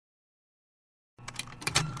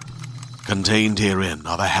Contained herein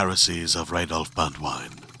are the heresies of Radolf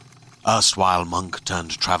Burntwine, erstwhile monk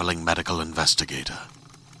turned traveling medical investigator.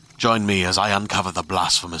 Join me as I uncover the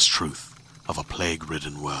blasphemous truth of a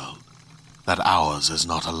plague-ridden world, that ours is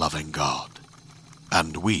not a loving God,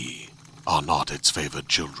 and we are not its favored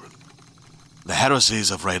children. The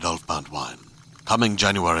heresies of Radolf Burntwine, coming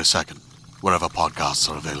January 2nd, wherever podcasts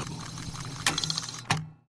are available.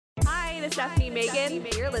 Hi, this is Stephanie Megan.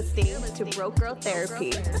 You're listening to Broke Girl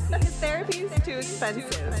Therapy. Because therapy is too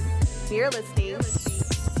expensive. You're listening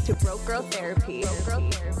to Broke Girl Therapy.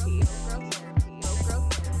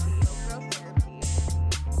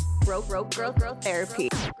 Broke Girl Therapy.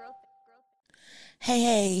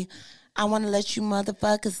 Hey, I want to let you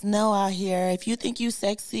motherfuckers know out here, if you think you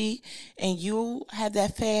sexy and you have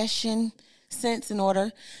that fashion sense in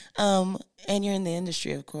order, and you're in the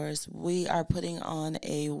industry, of course, we are putting on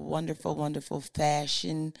a wonderful, wonderful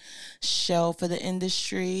fashion show for the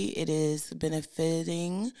industry. It is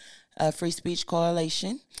benefiting Free Speech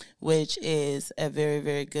Coalition, which is a very,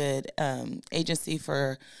 very good agency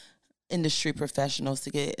for industry professionals to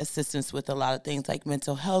get assistance with a lot of things like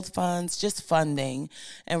mental health funds, just funding,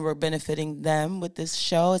 and we're benefiting them with this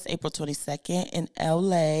show. It's April 22nd in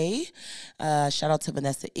LA. Shout out to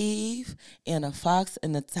Vanessa Eve, Anna Fox,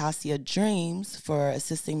 and Natasha Dreams for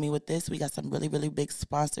assisting me with this. We got some really, really big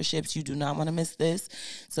sponsorships. You do not want to miss this.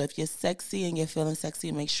 So if you're sexy and you're feeling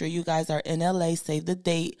sexy, make sure you guys are in LA. Save the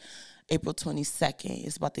date, April 22nd.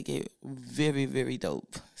 It's about to get very, very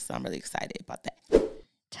dope. So I'm really excited about that.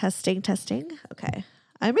 Testing. Okay.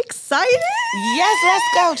 I'm excited. Yes, let's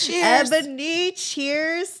go. Cheers. Ebony,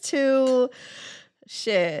 cheers to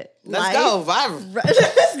shit. Let's go viral.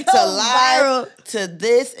 Let's go viral. To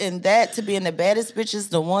this and that, to being the baddest bitches,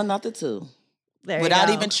 the one, not the two. There you without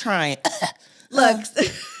go. even trying. Look,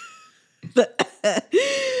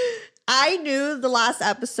 I knew the last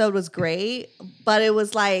episode was great, but it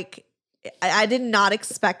was like, I did not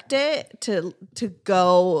expect it to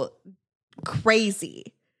go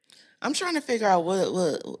crazy. I'm trying to figure out what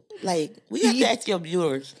like, we have to ask your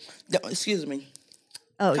viewers. Excuse me.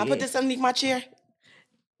 Oh, Can I put this underneath my chair?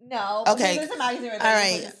 No. Okay. There's a magazine right all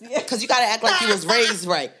there. right. Because you got to act like you was raised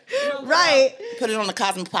right. Right. Put it on the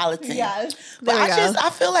Cosmopolitan. Yeah. But I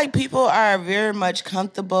feel like people are very much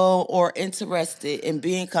comfortable or interested in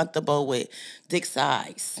being comfortable with dick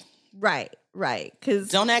size. Right. Because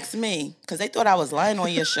don't ask me, because they thought I was lying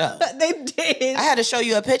on your show. They did. I had to show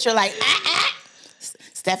you a picture like,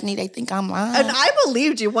 Stephanie, they think I'm lying. And I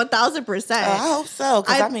believed you 1,000%. I hope so,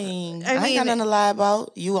 because I ain't got nothing to lie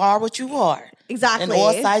about. You are what you are. Exactly. And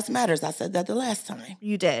all size matters. I said that the last time.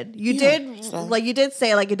 You did. You did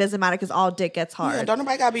say like it doesn't matter because all dick gets hard. Yeah, don't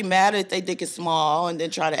nobody gotta be mad if they dick is small and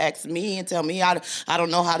then try to ask me and tell me I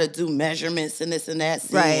don't know how to do measurements and this and that,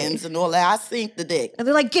 CMs and all that. I sink the dick. And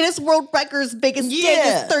they're like, Guinness World Records biggest dick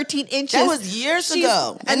is 13 inches. That was years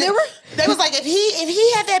ago. And they was like, if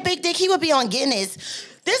he had that big dick, he would be on Guinness.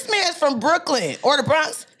 This man's from Brooklyn or the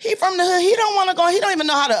Bronx. He from the hood. He don't want to go. He don't even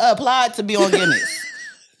know how to apply to be on Guinness.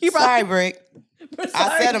 Sorry, Brick.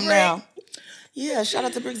 I said him now. Yeah, shout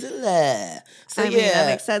out to Brickzilla. So, that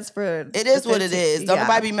makes sense for... It is what it is. Don't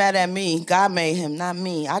nobody be mad at me. God made him, not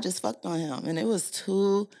me. I just fucked on him, and it was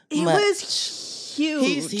too much. It was huge.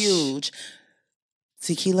 He's huge.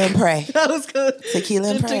 Tequila and pray. That was good. Tequila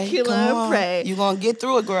and pray. Tequila and pray. You're going to get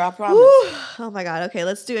through it, girl. I promise. Woo. Oh, my God. Okay,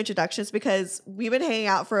 let's do introductions because we've been hanging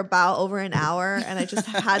out for about over an hour and I just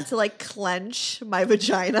had to like clench my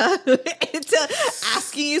vagina into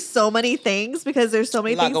asking you so many things because there's so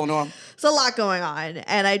many things. Going on. There's a lot going on.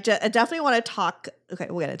 And I definitely want to talk. Okay,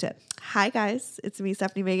 we'll get into it. Hi, guys. It's me,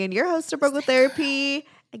 Stephanie Megan, your host of Broke Therapy.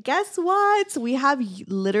 And guess what? We have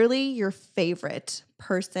literally your favorite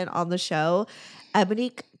person on the show.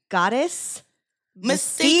 Ebony Goddess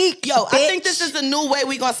Mystique. Yo, bitch. I think this is the new way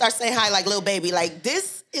we gonna start saying hi like little baby. Like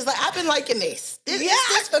this is like I've been liking this. This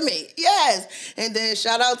is for me. Yes. And then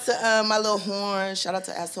shout out to my little horn. Shout out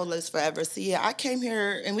to Asshole Lives Forever. So yeah, I came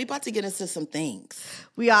here and we about to get into some things.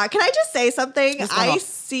 We are. Can I just say something? I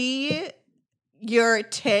see your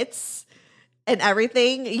tits and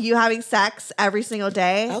everything, you having sex every single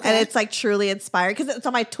day. Okay. And it's like truly inspiring because it's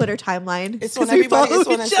on my Twitter timeline. It's on everybody. It's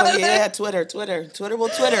on yeah, Twitter will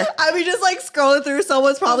Twitter. I mean, just like scrolling through,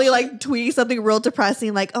 someone's probably like tweeting something real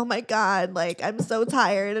depressing, like, oh my God, like I'm so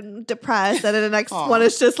tired and depressed. And then the next one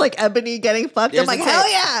is just like Ebony getting fucked. I'm like, hell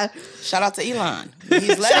yeah. Shout out to Elon.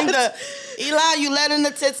 He's letting Elon, you letting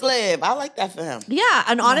the tits live. I like that for him. Yeah.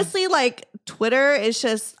 And honestly, like Twitter is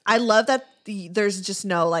just, I love that there's just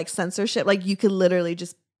no like censorship. Like you could literally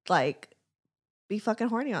just like be fucking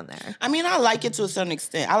horny on there. I mean, I like it to a certain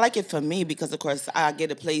extent. I like it for me because, of course, I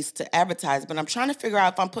get a place to advertise. But I'm trying to figure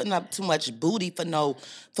out if I'm putting up too much booty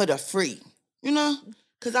for the free. You know?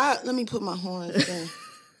 Because let me put my horns in.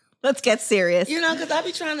 Let's get serious. You know, because I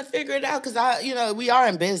be trying to figure it out because we are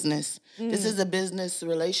in business. This is a business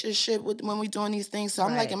relationship when we doing these things. So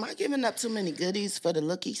I'm like, am I giving up too many goodies for the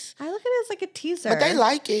lookies? I look at it as like a teaser. But they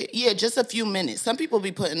like it. Yeah, just a few minutes. Some people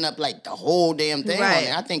be putting up like the whole damn thing on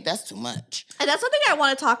it. I think that's too much. And that's something I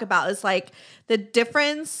want to talk about is like the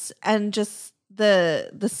difference and just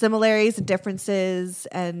the similarities and differences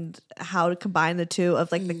and how to combine the two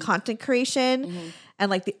of like the content creation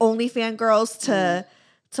and like the OnlyFans girls to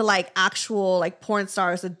like actual like porn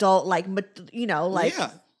stars, adult, like, you know, like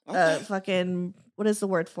fucking, what is the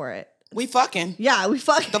word for it? We fucking. Yeah, we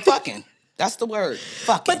fucking. The fucking. That's the word.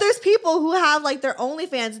 Fucking. But there's people who have like their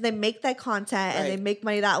OnlyFans and they make that content and they make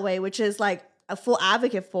money that way, which is like a full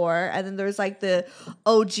advocate for. And then there's like the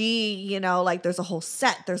OG, you know, like there's a whole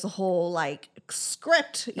set, there's a whole like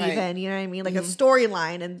script even, you know what I mean? Like a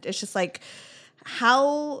storyline. And it's just like,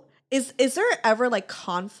 how is there ever like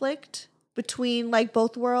conflict between like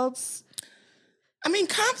both worlds? I mean,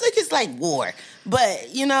 conflict is like war,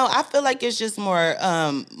 but you know, I feel like it's just more,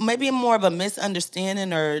 maybe more of a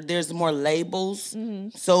misunderstanding, or there's more labels.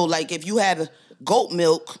 So, like, if you have goat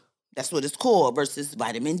milk, that's what it's called, versus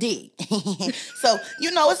vitamin D. So,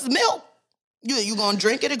 you know, it's milk. You gonna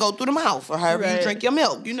drink it and go through the mouth, or however you drink your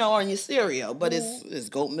milk, you know, on your cereal. But it's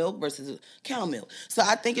goat milk versus cow milk. So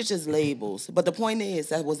I think it's just labels. But the point is,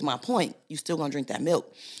 that was my point. You still gonna drink that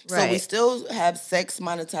milk. So we still have sex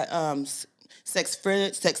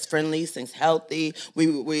friendly, sex healthy.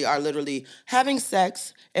 We are literally having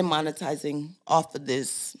sex and monetizing off of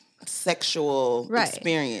this sexual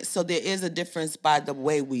experience. So there is a difference by the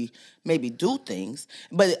way we maybe do things.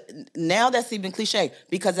 But now that's even cliche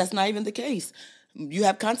because that's not even the case. You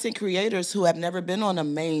have content creators who have never been on a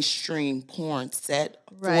mainstream porn set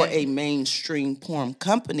for a mainstream porn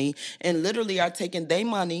company and literally are taking their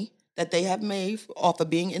money that they have made off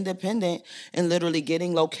of being independent and literally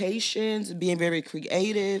getting locations, being very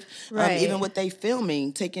creative, even with they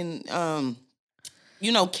filming, taking,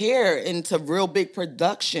 care into real big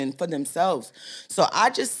production for themselves. So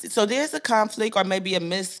there's a conflict or maybe a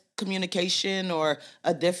miscommunication or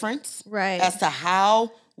a difference as to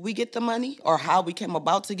how we get the money or how we came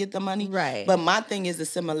about to get the money. Right. But my thing is the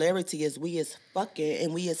similarity is we is fucking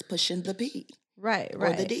and we is pushing the P. Right.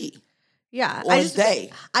 Or the D. Yeah. Or I just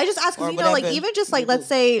ask because, you know, like even just like, let's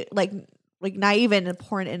say like not even in the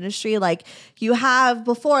porn industry, like you have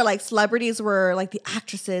before, like celebrities were like the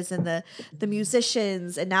actresses and the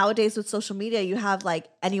musicians, and nowadays with social media, you have like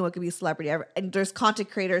anyone could be a celebrity, and there's content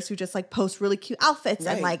creators who just like post really cute outfits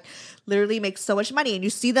and like literally make so much money, and you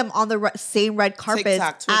see them on the same red carpet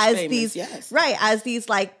as famous, as these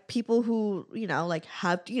like people who, you know, like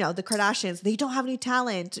have, you know, the Kardashians, they don't have any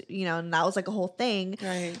talent, you know, and that was like a whole thing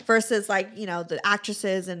versus like, you know, the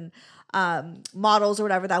actresses and models or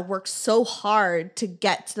whatever that work so hard to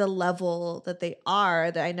get to the level that they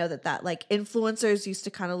are, that I know that like influencers used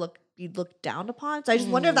to kind of be looked down upon. So I just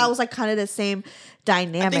wonder if that was like kind of the same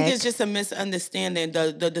dynamic. I think it's just a misunderstanding.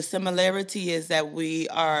 The similarity is that we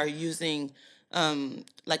are using,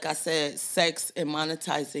 like I said, sex and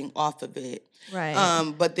monetizing off of it.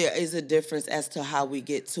 Right. But there is a difference as to how we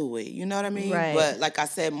get to it. You know what I mean? Right. But like I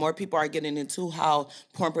said, more people are getting into how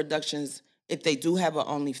porn productions, if they do have an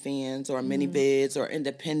OnlyFans or a mini-vids or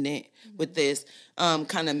independent with this,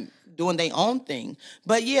 kind of doing their own thing.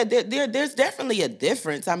 But yeah, there's definitely a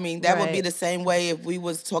difference. I mean, that would be the same way if we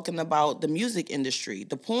was talking about the music industry.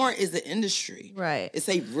 The porn is an industry. Right. It's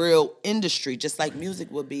a real industry, just like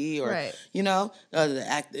music would be, or, you know,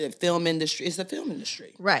 the film industry. It's a film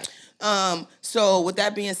industry. Right. So with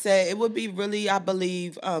that being said, it would be really, I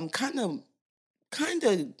believe, kind of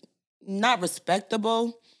not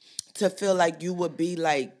respectable to feel like you would be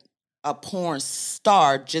like a porn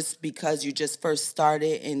star just because you just first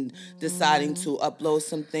started and deciding to upload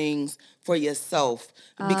some things for yourself.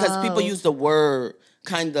 Because people use the word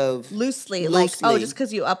kind of loosely. Like, oh, just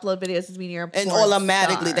because you upload videos doesn't mean you're a porn star. And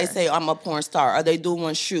automatically they say, I'm a porn star. Or they do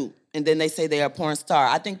one shoot and then they say they are a porn star.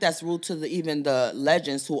 I think that's rude to even the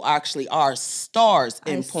legends who actually are stars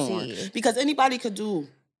in porn. Because anybody could do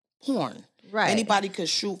porn. Right. Anybody could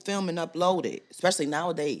shoot, film, and upload it, especially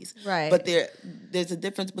nowadays. Right. But there's a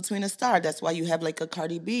difference between a star. That's why you have like a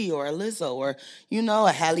Cardi B or a Lizzo or, you know,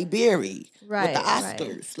 a Halle Berry with the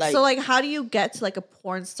Oscars. Like, so like, how do you get to like a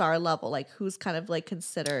porn star level? Like, who's kind of like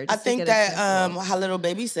considered? I think that how Lil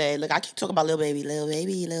Baby said, like, I keep talking about Lil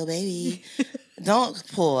Baby.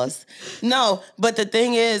 Don't pause. No, but the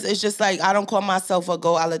thing is, it's just like, I don't call myself a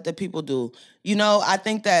go, I let the people do. You know, I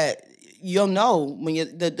think that you'll know when you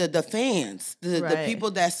the fans, the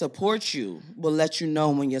people that support you will let you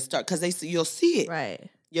know when you start, because you'll see it. Right.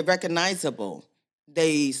 You're recognizable.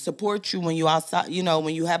 They support you when you outside, you know,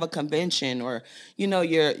 when you have a convention, or, you know,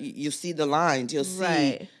 you see the lines, you'll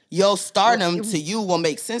see your stardom to you will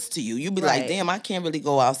make sense to you. You'll be like, damn, I can't really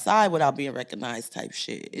go outside without being recognized type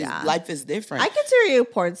shit. Life is different. I consider you a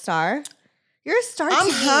porn star. You're a star to me.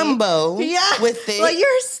 I'm humble with it. Like,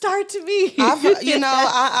 you're a star to me.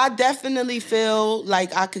 I definitely feel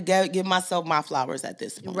like I could give myself my flowers at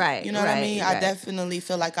this point. Right. You know what I mean? I definitely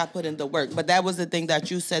feel like I put in the work. But that was the thing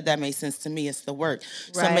that you said that made sense to me. It's the work.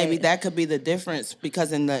 So maybe that could be the difference,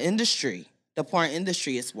 because in the industry, the porn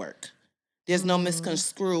industry, is work. There's no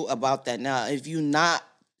misconstrue about that. Now, if you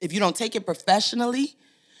don't take it professionally,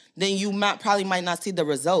 then you probably might not see the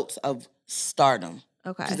results of stardom.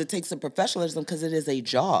 Okay. Because it takes a professionalism, because it is a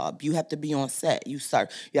job. You have to be on set. You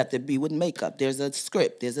have to be with makeup. There's a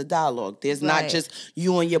script. There's a dialogue. There's not just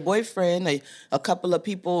you and your boyfriend, a couple of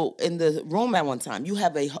people in the room at one time. You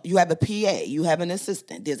have a PA. You have an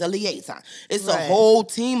assistant. There's a liaison. It's a whole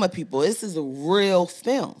team of people. This is a real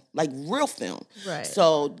film, like real film. Right.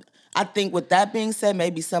 So I think with that being said,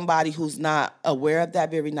 maybe somebody who's not aware of that,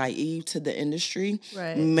 very naive to the industry,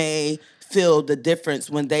 may feel the difference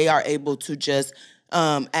when they are able to just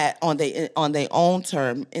on their own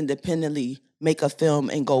term, independently make a film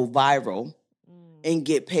and go viral and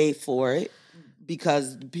get paid for it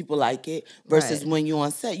because people like it, versus when you're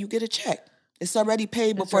on set, you get a check. It's already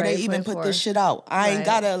paid before they even put this shit out. I ain't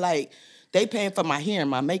gotta, like, they paying for my hair,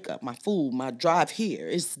 my makeup, my food, my drive here.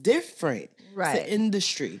 It's different. Right. It's an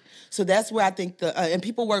industry. So that's where I think and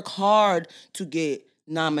people work hard to get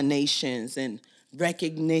nominations and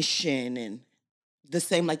recognition, and the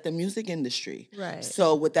same like the music industry. Right.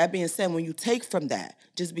 So with that being said, when you take from that,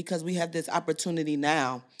 just because we have this opportunity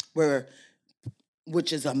now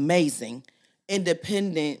which is amazing,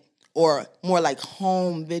 independent, or more like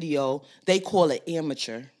home video, they call it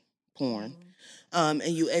amateur porn. And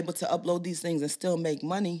you're able to upload these things and still make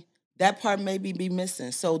money, that part maybe be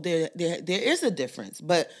missing. So there is a difference.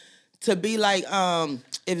 But to be like,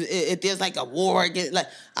 if there's like a war,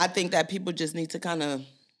 I think that people just need to kind of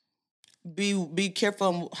be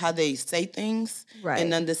careful how they say things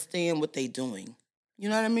and understand what they're doing. You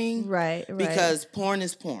know what I mean? Right. Because porn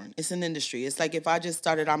is porn. It's an industry. It's like if I just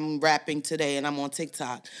started, I'm rapping today and I'm on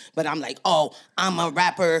TikTok, but I'm like, oh, I'm a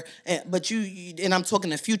rapper, but and I'm talking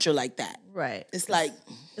the future like that. Right. It's like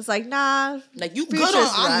nah. Like, you good on,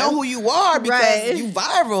 I know who you are because you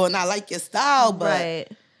viral and I like your style, but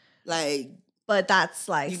but that's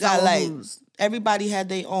like, you got everybody had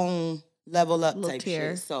their own level up type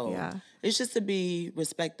tier. Shit. So it's just to be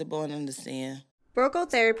respectable and understand. Broco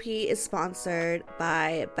Therapy is sponsored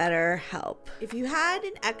by BetterHelp. If you had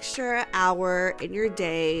an extra hour in your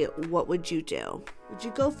day, what would you do? Would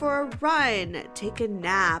you go for a run, take a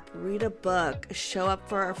nap, read a book, show up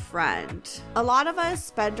for a friend? A lot of us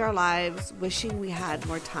spend our lives wishing we had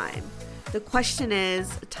more time. The question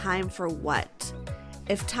is, time for what?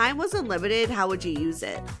 If time was unlimited, how would you use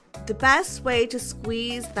it? The best way to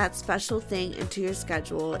squeeze that special thing into your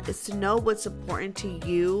schedule is to know what's important to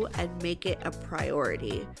you and make it a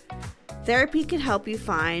priority. Therapy can help you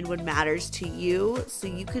find what matters to you so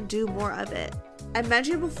you can do more of it. I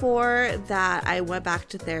mentioned before that I went back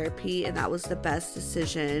to therapy and that was the best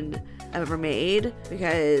decision I've ever made,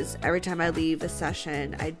 because every time I leave a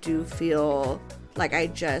session, I do feel like I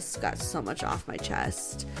just got so much off my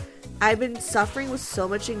chest. I've been suffering with so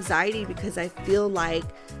much anxiety because I feel like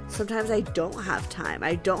sometimes I don't have time.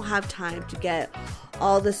 I don't have time to get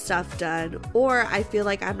all the stuff done, or I feel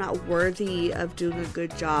like I'm not worthy of doing a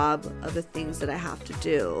good job of the things that I have to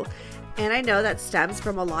do. And I know that stems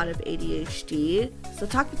from a lot of ADHD. So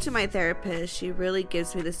talking to my therapist, she really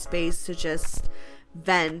gives me the space to just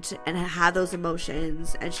vent and have those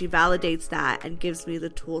emotions, and she validates that and gives me the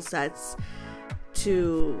tool sets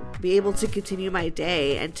to be able to continue my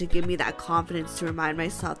day and to give me that confidence to remind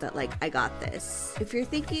myself that, like, I got this. If you're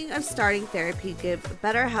thinking of starting therapy, give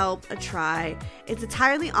BetterHelp a try. It's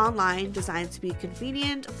entirely online, designed to be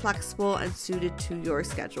convenient, flexible, and suited to your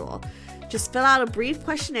schedule. Just fill out a brief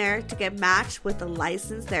questionnaire to get matched with a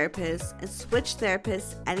licensed therapist and switch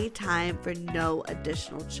therapists anytime for no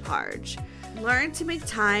additional charge. Learn to make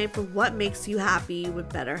time for what makes you happy with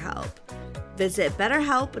BetterHelp. Visit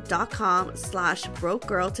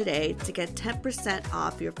BetterHelp.com/BrokeGirl today to get 10%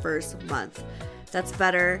 off your first month. That's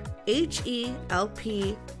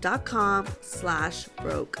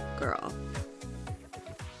BetterHelp.com/BrokeGirl.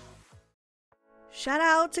 Shout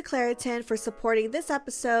out to Claritin for supporting this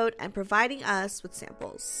episode and providing us with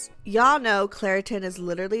samples. Y'all know Claritin is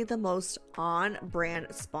literally the most on-brand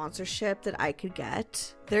sponsorship that I could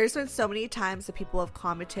get. There's been so many times that people have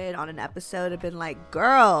commented on an episode and been like,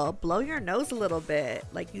 girl, blow your nose a little bit.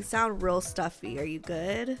 Like, you sound real stuffy. Are you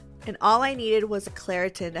good? And all I needed was a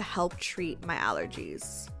Claritin to help treat my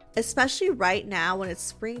allergies. Especially right now when it's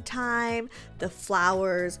springtime, the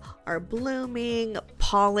flowers are blooming,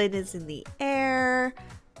 pollen is in the air.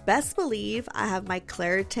 Best believe I have my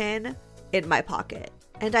Claritin in my pocket.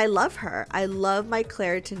 And I love her. I love my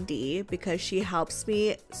Claritin D because she helps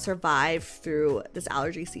me survive through this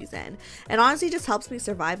allergy season. And honestly, just helps me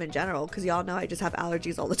survive in general because y'all know I just have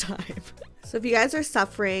allergies all the time. So if you guys are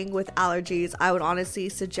suffering with allergies, I would honestly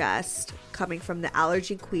suggest, coming from the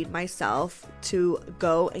allergy queen myself, to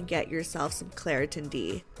go and get yourself some Claritin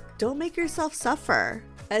D. Don't make yourself suffer,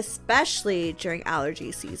 especially during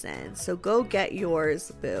allergy season. So go get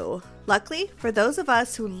yours, boo. Luckily, for those of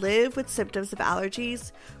us who live with symptoms of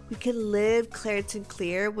allergies, we can live Claritin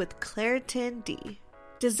Clear with Claritin D.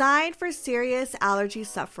 Designed for serious allergy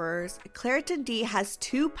sufferers, Claritin D has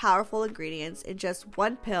 2 powerful ingredients in just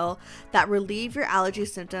one pill that relieve your allergy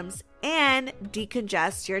symptoms and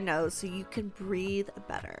decongest your nose so you can breathe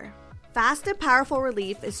better. Fast and powerful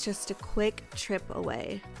relief is just a quick trip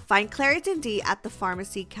away. Find Claritin D at the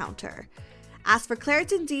pharmacy counter. Ask for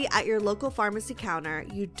Claritin D at your local pharmacy counter.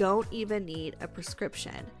 You don't even need a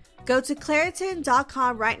prescription. Go to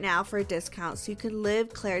Claritin.com right now for a discount so you can live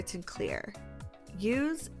Claritin Clear.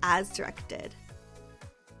 Use as directed.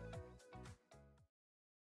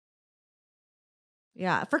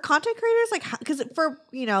 Yeah, for content creators, like, because for,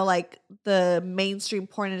 you know, like the mainstream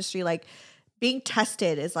porn industry, like, being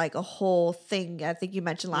tested is like a whole thing. I think you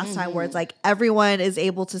mentioned last time where it's like everyone is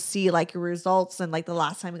able to see like your results and like the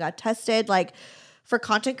last time you got tested. Like for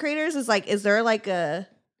content creators, is like, is there like a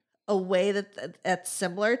way that's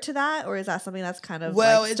similar to that, or is that something that's kind of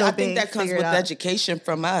like I think that comes with education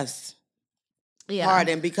from us. Yeah, hard,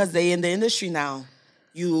 and because they in the industry now,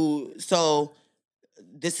 so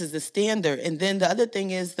this is the standard. And then the other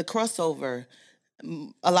thing is the crossover.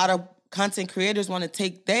 A lot of content creators want to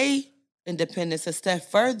take their independence a step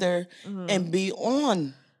further and be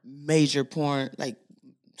on major porn, like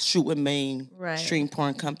shoot with mainstream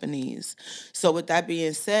porn companies. So with that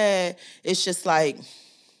being said, it's just like,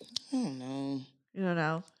 I don't know. You don't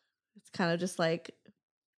know. It's kind of just like,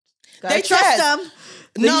 they trust them.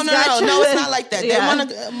 No, it's not like that. Yeah. They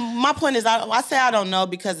wanna, my point is, I say I don't know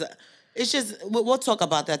because it's just, we'll talk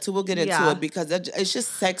about that too. We'll get into it because it's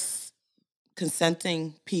just sex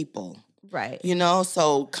consenting people. Right. You know,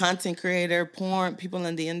 so content creator, porn, people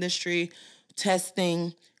in the industry,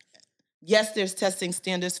 testing. Yes, there's testing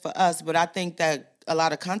standards for us, but I think that a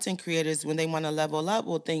lot of content creators, when they want to level up,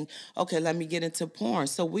 will think, okay, let me get into porn.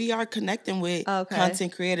 So we are connecting with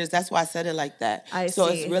content creators. That's why I said it like that. So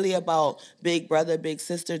it's really about big brother, big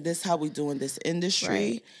sister. This is how we do in this industry.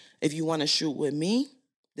 Right. If you want to shoot with me,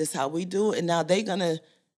 this is how we do it. And now they're going to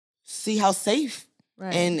see how safe.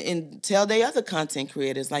 Right. And tell they other content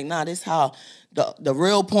creators, like, nah, this is how the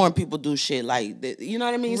real porn people do shit. Like, you know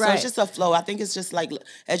what I mean? Right. So it's just a flow. I think it's just like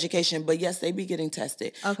education. But yes, they be getting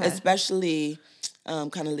tested. Okay. Especially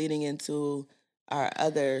kind of leading into our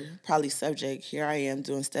other probably subject. Here I am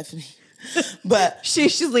doing Stephanie. But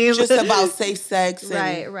she's leading just about safe sex.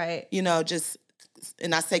 And, right. You know, just,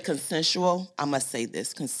 and I say consensual. I must say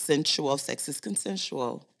this. Consensual sex is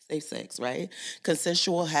consensual. Safe sex, right?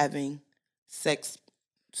 Consensual having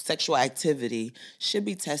sexual activity should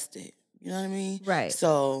be tested. You know what I mean? Right.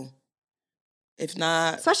 So, if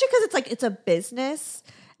not, especially because it's like it's a business,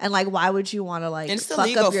 and like, why would you want to like? And it's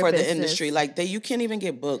illegal for the industry. Like, you can't even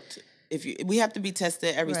get booked if we have to be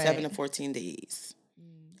tested every 7 to 14 days,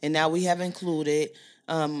 and now we have included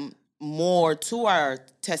more to our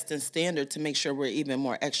testing standard to make sure we're even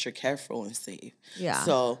more extra careful and safe. Yeah.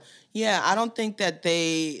 So. Yeah, I don't think that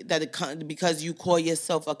because you call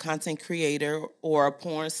yourself a content creator or a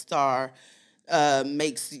porn star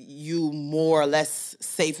makes you more or less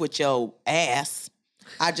safe with your ass.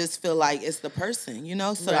 I just feel like it's the person, you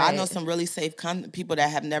know? So I know some really safe people that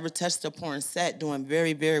have never touched a porn set doing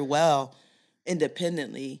very, very well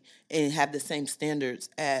independently and have the same standards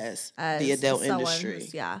as the adult industry.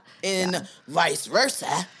 And vice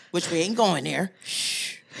versa, which we ain't going there.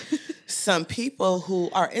 Some people who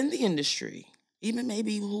are in the industry, even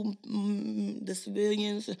maybe who the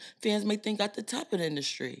civilians, fans may think at the top of the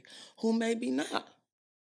industry, who maybe not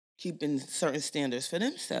keeping certain standards for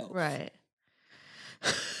themselves. Right.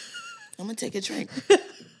 I'm going to take a drink.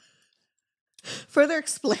 Further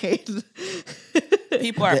explain.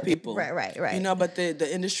 people are people. Right. You know, but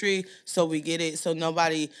the industry, so we get it, so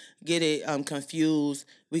nobody get it confused.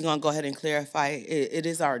 We're going to go ahead and clarify it. It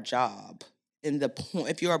is our job.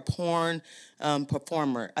 If you're a porn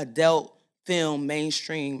performer, adult film,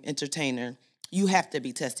 mainstream entertainer, you have to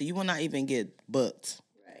be tested. You will not even get booked.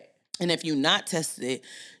 Right. And if you're not tested,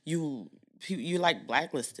 you like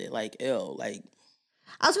blacklisted, like ill, like.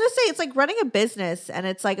 I was going to say, it's like running a business, and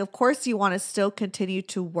it's like, of course you want to still continue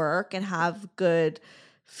to work and have good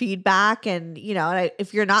feedback. And, you know,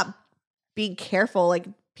 if you're not being careful, like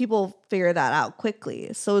people figure that out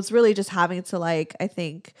quickly. So it's really just having to like, I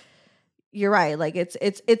think you're right. Like it's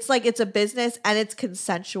like, it's a business and it's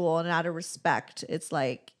consensual and out of respect. It's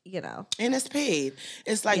like, you know. And it's paid.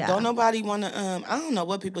 It's like, don't nobody want to, I don't know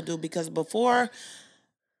what people do, because before,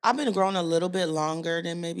 I've been growing a little bit longer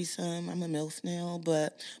than maybe some. I'm a MILF now,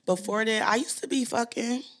 but before that, I used to be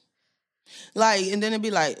fucking. Like, and then it'd be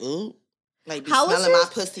like, ooh. Like, be smelling my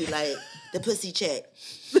pussy, like, the pussy check.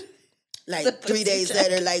 Like, 3 days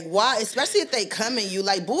later, like, why? Especially if they come in you.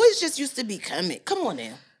 Like, boys just used to be coming. Come on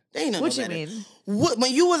now. They ain't no What better. You mean?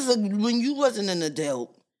 When you wasn't an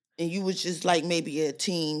adult, and you was just, like, maybe a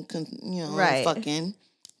teen, you know, fucking,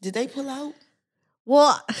 did they pull out?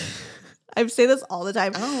 Well... I say this all the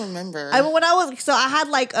time. I don't remember. I had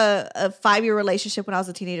like a 5-year relationship when I was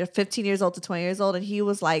a teenager, 15 years old to 20 years old. And he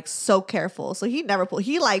was like so careful. So he never pulled.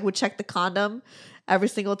 He like would check the condom every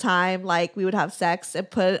single time. Like we would have sex and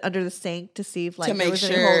put it under the sink to see if like to make there was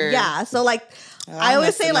sure. Yeah. So like I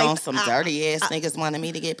always say like some dirty ass niggas wanted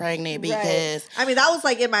me to get pregnant because. I mean, that was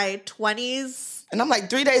like in my 20s. And I'm like,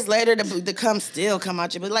 3 days later, the cum still come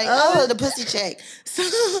out you, but like, the pussy check. So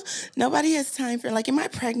nobody has time for like, am I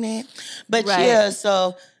pregnant? But yeah,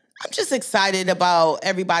 so I'm just excited about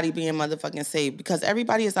everybody being motherfucking safe, because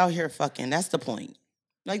everybody is out here fucking. That's the point.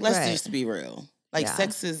 Like, let's just be real. Like,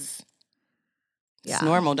 sex is it's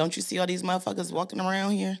normal. Don't you see all these motherfuckers walking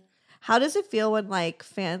around here? How does it feel when like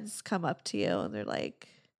fans come up to you and they're like,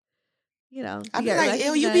 you know, I be like,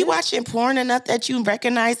 ew, you be watching porn enough that you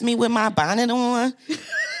recognize me with my bonnet on?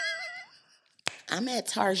 I'm at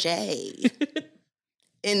Target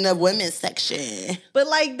in the women's section. But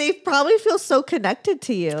like, they probably feel so connected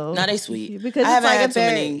to you. No, they sweet. Because I haven't had too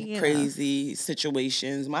many crazy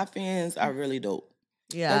situations. My fans are really dope.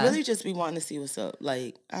 Yeah. They really just be wanting to see what's up.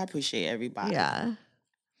 Like, I appreciate everybody. Yeah.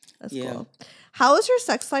 That's cool. How was your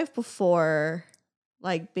sex life before,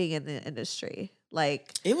 like, being in the industry?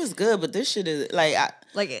 Like, it was good, but this shit is like,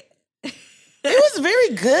 it was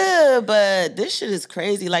very good, but this shit is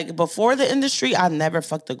crazy. Like, before the industry, I never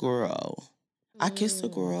fucked a girl. I kissed a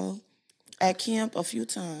girl at camp a few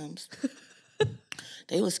times.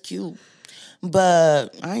 They was cute,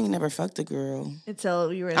 but I ain't never fucked a girl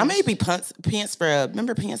until you were. I may be pants scrub.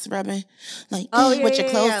 Remember pants scrubbing? Like, with your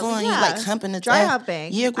clothes on, you like humping the dry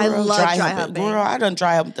humping. Yeah, girl, I love dry humping. Girl, I done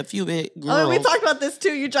dry humped a few bit girls. Oh, we talked about this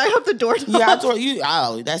too. You dry hump the door. Yeah, I told you.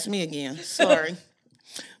 Oh, that's me again. Sorry.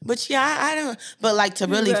 But yeah, I don't. But like to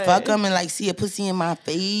really fuck them and like see a pussy in my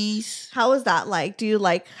face. How was that like? Do you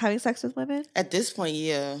like having sex with women? At this point,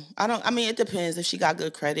 yeah. I mean, it depends. If she got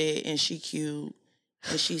good credit and she cute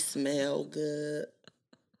and she smell good.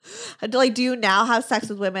 Like, do you now have sex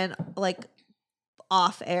with women like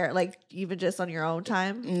off air, like even just on your own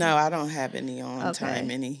time? No, I don't have any on time.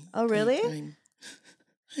 Oh, really? I'm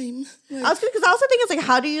like, I was also thinking, it's like,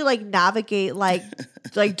 how do you like navigate like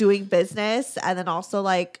like doing business and then also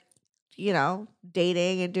like, you know,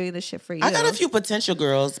 dating and doing this shit for you? I got a few potential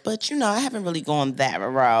girls, but you know, I haven't really gone that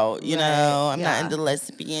route. You know, I'm not in the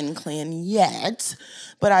lesbian clan yet,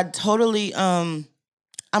 but I totally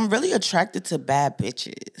I'm really attracted to bad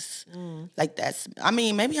bitches. Like that's, I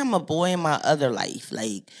mean, maybe I'm a boy in my other life,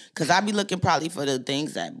 like, cause I be looking probably for the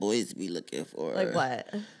things that boys be looking for. Like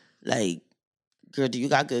what? Like, girl, do you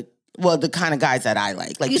got good? Well, the kind of guys that I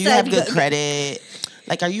like. Like, do you have good credit?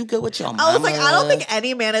 Like, are you good with your mama? I was like, I don't think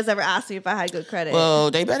any man has ever asked me if I had good credit.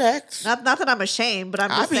 Well, they better ask. Not that I'm ashamed, but I'm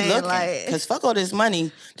just saying, looking, like, because fuck all this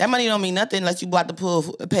money. That money don't mean nothing unless you about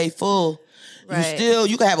to pay full. Right.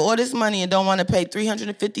 You can have all this money and don't want to pay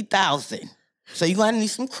 $350,000. So you gonna need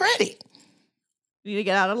some credit. You need to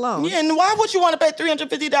get out of loan. Yeah, and why would you want to pay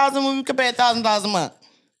 $350,000 when we can pay $1,000 a month?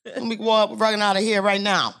 Let me walk running out of here right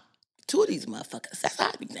now. 2 of these motherfuckers. That's how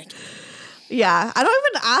I be thinking. Yeah, I don't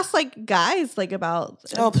even ask like guys like about.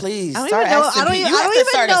 Oh please, I don't even know. You have to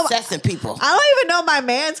start assessing people. I don't even know my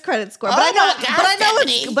man's credit score, but I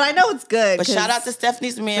know it's good. But shout out to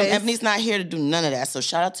Stephanie's man. Ebony's not here to do none of that. So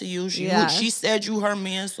shout out to you. She said you her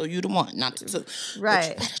man, so you the one, not the two. Right. But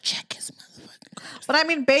you better check his motherfucking But I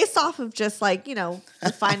mean, based off of just like, the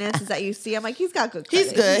finances that you see, I'm like, he's got good credit.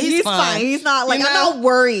 He's good. He's fine. He's not like, I'm not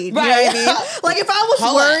worried. Right. You know what I mean? Like if I was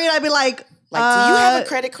worried, I'd be like, do you have a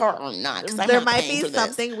credit card or not? There might be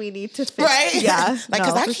something we need to fix. Right? Yeah.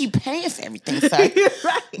 Because I keep paying for everything, sir.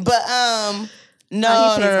 Right. But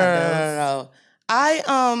no.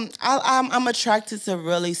 I'm attracted to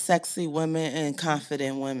really sexy women and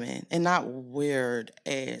confident women, and not weird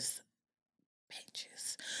ass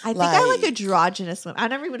bitches. I think I like androgynous women. I've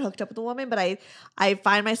never even hooked up with a woman, but I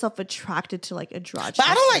find myself attracted to like androgynous. But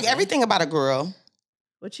I don't like women. everything about a girl.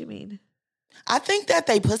 What you mean? I think that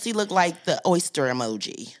they pussy look like the oyster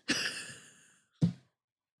emoji.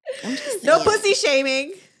 No pussy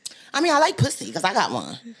shaming. I mean, I like pussy because I got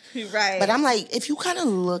one. Right. But I'm like, if you kind of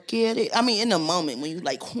look at it, I mean, in the moment when you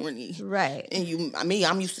like horny. Right. And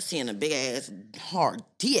I'm used to seeing a big ass hard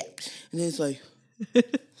dick. And it's like.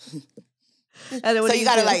 And then so you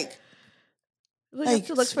gotta have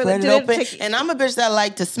to look for spread it open. And I'm a bitch that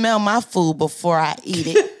like to smell my food before I eat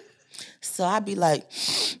it. So I'd be like,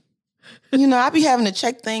 I be having to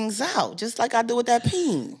check things out, just like I do with that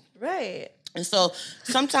peen. Right. And so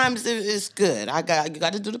sometimes it's good. You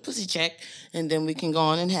got to do the pussy check, and then we can go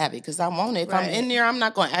on and have it because I want it. If I'm in there, I'm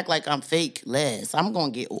not going to act like I'm fake less. I'm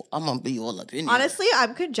going to be all up in there. Honestly,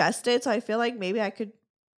 I'm congested, so I feel like maybe I could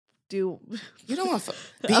do. You don't want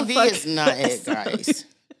BV is not it, guys.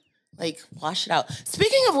 Like, wash it out.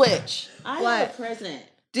 Speaking of which, I have a present.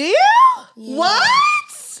 Do you? Yeah. What?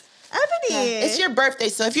 Ebony. Yeah. It's your birthday,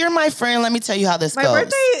 so if you're my friend, let me tell you how this goes. My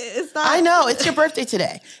birthday is not. I know, it's your birthday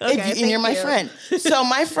today. Okay, and you're my friend. So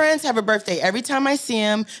my friends have a birthday every time I see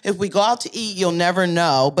them. If we go out to eat, you'll never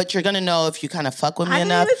know, but you're going to know if you kind of fuck with me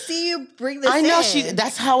enough. I didn't even see you bring this I know, in.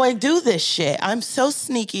 that's how I do this shit. I'm so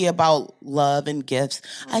sneaky about love and gifts.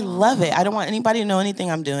 I love it. I don't want anybody to know anything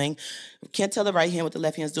I'm doing. Can't tell the right hand what the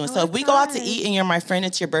left hand's doing. So if we go out to eat and you're my friend,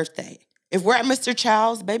 it's your birthday. If we're at Mr.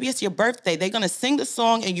 Child's, baby, it's your birthday. They're going to sing the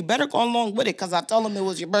song, and you better go along with it because I told them it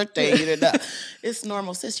was your birthday. It's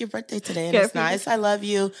normal. So it's your birthday today, and it's nice. I love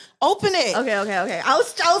you. Open it. Okay. I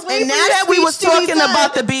was waiting and for now that we was talking done.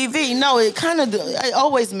 about the BV, no, it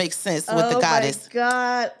always makes sense with the goddess. Oh, my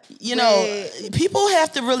God. People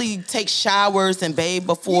have to really take showers and bathe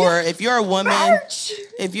before. Yeah. If you're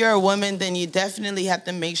a woman, then you definitely have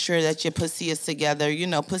to make sure that your pussy is together.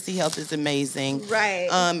 Pussy health is amazing. Right.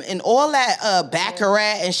 And all that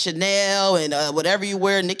Baccarat and Chanel and whatever you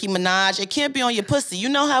wear, Nicki Minaj, it can't be on your pussy. You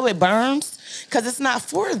know how it burns? Because it's not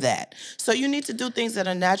for that. So you need to do things that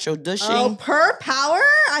are natural. Dushing. Oh, Per Power?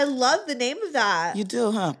 I love the name of that. You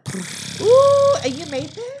do, huh? Ooh, and you made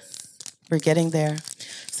this? We're getting there.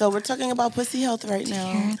 So we're talking about pussy health right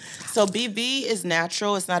now. So BV is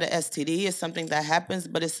natural. It's not an STD. It's something that happens,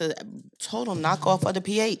 but it's a total knockoff of the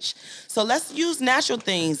pH. So let's use natural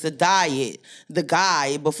things, the diet, the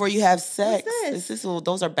guy, before you have sex.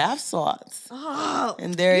 Those are bath salts. Oh.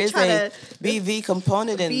 And there is a BV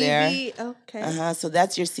component in there. Okay. So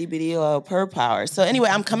that's your CBD oil Per Power. So anyway,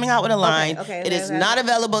 I'm coming out with a line. It is not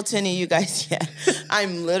available to any of you guys yet.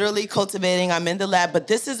 I'm literally cultivating. I'm in the lab, but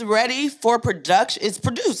this is ready for production. It's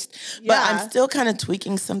produced. Yeah. But I'm still kind of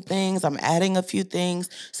tweaking some things. I'm adding a few things.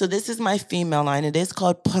 So this is my female line. It is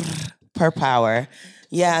called Per Power.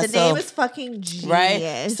 Yeah, the name is fucking genius.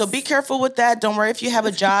 Right? So be careful with that. Don't worry if you have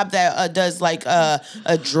a job that does like a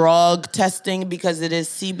drug testing because it is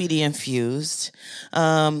CBD infused.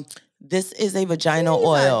 This is a vaginal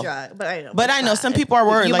oil. But I know some people are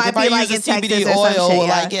worried. Like if I use a CBD oil,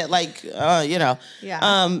 will I get like,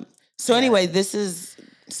 Yeah. So anyway,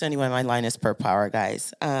 my line is Per Power,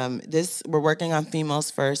 guys. We're working on females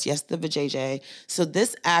first. Yes, the vajayjay. So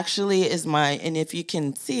this actually is and if you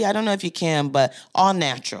can see, I don't know if you can, but all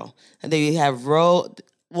natural. And then you have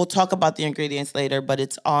we'll talk about the ingredients later, but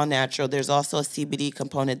it's all natural. There's also a CBD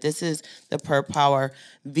component. This is the Per Power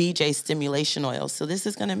VJ stimulation oil. So this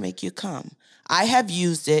is going to make you come. I have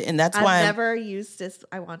used it, and that's why I've never used this.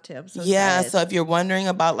 I want to. I'm so excited. So if you're wondering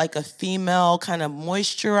about like a female kind of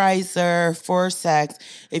moisturizer for sex,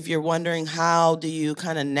 if you're wondering how do you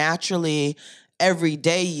kind of naturally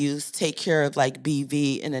everyday use take care of like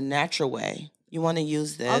BV in a natural way, you want to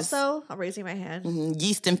use this. Also, I'm raising my hand. Mm-hmm.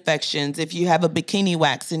 Yeast infections. If you have a bikini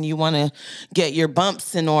wax and you want to get your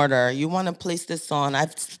bumps in order, you want to place this on.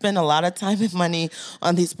 I've spent a lot of time and money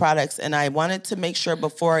on these products, and I wanted to make sure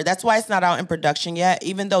before. That's why it's not out in production yet.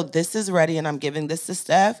 Even though this is ready and I'm giving this to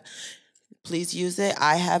Steph, please use it.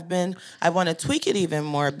 I want to tweak it even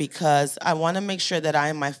more because I want to make sure that I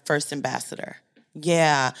am my first ambassador.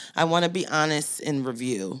 Yeah, I want to be honest in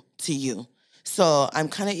review to you. So I'm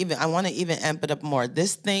I want to even amp it up more.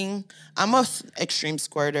 This thing, I'm a extreme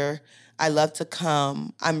squirter. I love to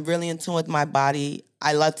come. I'm really in tune with my body.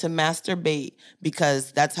 I love to masturbate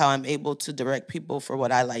because that's how I'm able to direct people for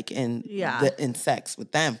what I like in sex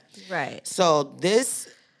with them. Right. So this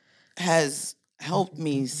has helped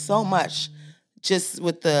me so much just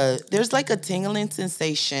with there's like a tingling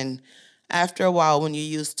sensation after a while when you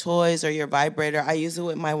use toys or your vibrator. I use it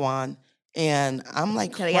with my wand. And I'm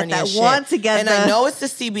like, gotta horny get that as shit. wand together. And I know it's the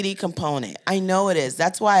CBD component. I know it is.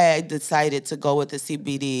 That's why I decided to go with the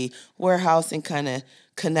CBD warehouse and kind of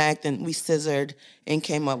connect. And we scissored and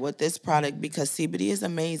came up with this product because CBD is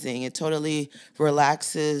amazing. It totally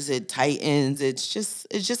relaxes. It tightens. It's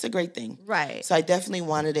just a great thing. Right. So I definitely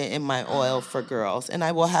wanted it in my oil for girls. And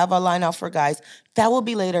I will have a line out for guys. That will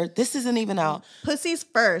be later. This isn't even out. Pussies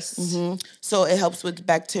first. Mm-hmm. So it helps with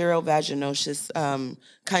bacterial vaginosis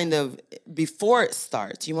kind of before it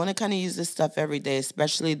starts. You want to kind of use this stuff every day,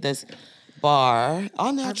 especially this bar.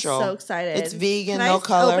 All natural. I'm so excited. It's vegan, Can no I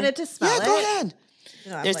color. Open it to smell it? Yeah, go ahead.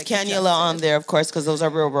 No, There's like cannula on there, of course, because those are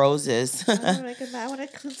real roses. I want to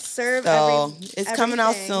conserve It's coming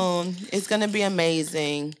out soon. It's going to be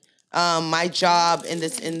amazing. My job in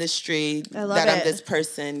this industry, I'm this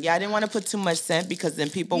person. Yeah, I didn't want to put too much scent because then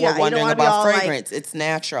people were wondering about fragrance. It's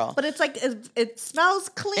natural. But it's like, it smells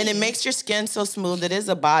clean. And it makes your skin so smooth. It is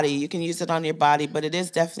a body. You can use it on your body, but it is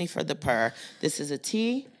definitely for the purr. This is a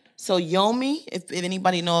tea. So Yomi, if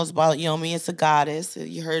anybody knows about Yomi, it's a goddess.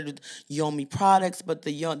 You heard Yomi products, but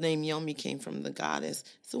the name Yomi came from the goddess.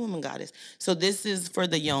 It's a woman goddess. So this is for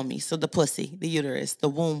the Yomi, so the pussy, the uterus, the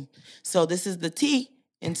womb. So this is the tea.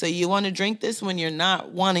 And so you want to drink this when you're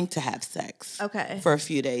not wanting to have sex. Okay. For a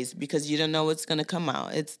few days because you don't know what's going to come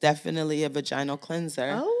out. It's definitely a vaginal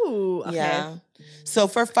cleanser. Oh, okay. Yeah. So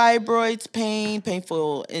for fibroids,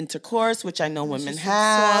 painful intercourse, which I know women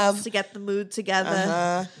have. To get the mood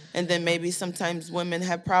together. And then maybe sometimes women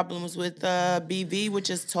have problems with BV,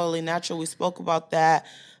 which is totally natural. We spoke about that.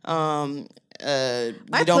 My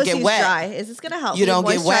you don't pussy's get wet. Dry. Is this gonna help? You don't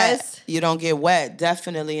get wet. You don't get wet,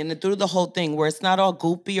 definitely. And through the whole thing, where it's not all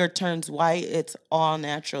goopy or turns white, it's all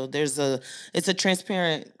natural. It's a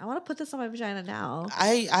transparent. I want to put this on my vagina now.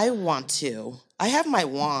 I want to. I have my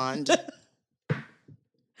wand.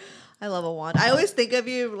 I love a wand. I always think of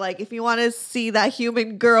you like if you want to see that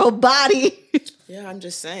human girl body. Yeah, I'm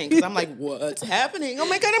just saying because I'm like, what's happening? Oh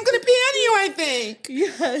my God, I'm gonna pee on you. I think.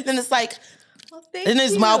 Yes. Then it's like, thank then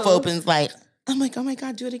his you. mouth opens like. I'm like, oh my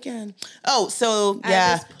God, do it again. Oh, so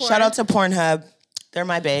yeah, shout out to Pornhub. They're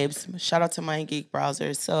my babes. Shout out to Mind Geek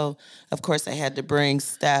Browsers. So, of course, I had to bring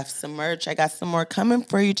Steph some merch. I got some more coming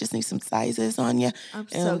for you. Just need some sizes on you. I'm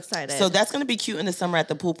so excited. So that's going to be cute in the summer at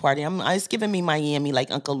the pool party. It's giving me Miami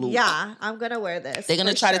like Uncle Luke. Yeah, I'm going to wear this. They're going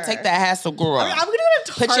to try to take that hassle, girl. I'm going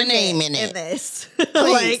to put your name in it. This.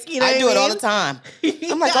 Please. I do it all the time.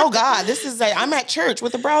 Yeah. I'm like, oh God, this is like, I'm at church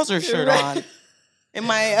with a browser shirt on. So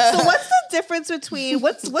what's the difference between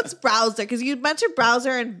what's browser? Because you mentioned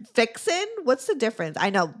browser and Vixen. What's the difference?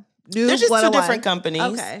 I know. They're just two different companies.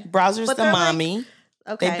 Okay. Browser's the mommy.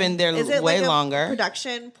 Okay. They've been there way like longer.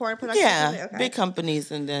 Porn production. Yeah, okay. Big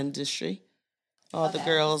companies in the industry. All the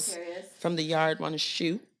girls from the yard want to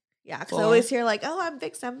shoot. Yeah, because I always hear like, "Oh, I'm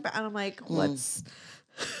Vixen," and I'm like, "What's?"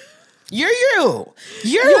 You're you.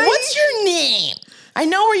 What's your name? I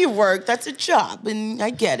know where you work. That's a job, and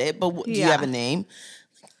I get it. But do you have a name?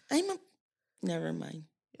 Never mind.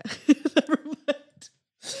 Never mind.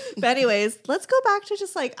 But anyways, let's go back to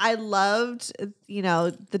just like I loved,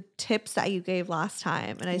 the tips that you gave last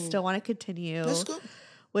time, and I still want to continue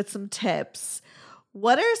with some tips.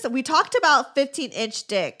 We talked about 15-inch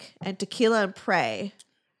dick and tequila and pray.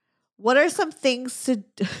 What are some things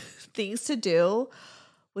to do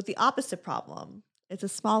with the opposite problem? It's a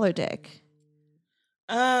smaller dick.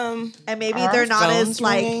 And maybe they're not as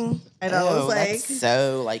like ringing? I know, that's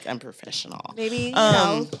so like unprofessional. Maybe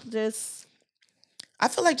just. I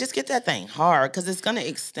feel like just get that thing hard because it's gonna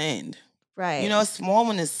extend. Right. A small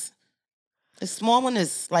one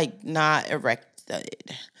is like not erected.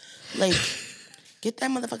 Like get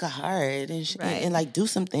that motherfucker hard and like do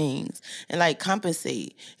some things and like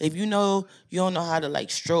compensate. If you don't know how to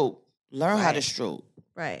like stroke, learn how to stroke.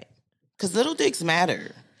 Right. Because little dicks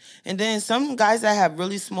matter. And then some guys that have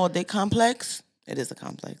really small dick complex, it is a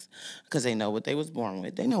complex because they know what they was born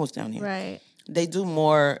with. They know what's down here. Right. They do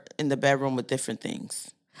more in the bedroom with different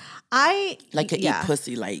things. Like eat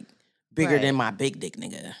pussy like bigger than my big dick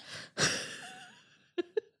nigga.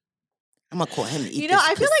 I'm going to call him to eat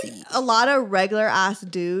I feel like a lot of regular ass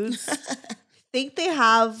dudes think they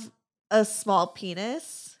have a small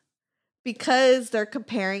penis because they're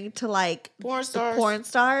comparing to like porn stars. The porn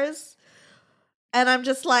stars. And I'm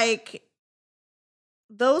just like,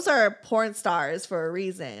 those are porn stars for a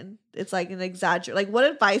reason. It's like an exaggerate. Like, what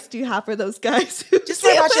advice do you have for those guys? Just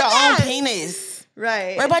worry about your own penis.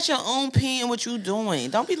 Right. Worry about your own penis and what you doing.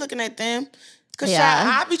 Don't be looking at them. Because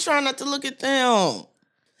I be trying not to look at them.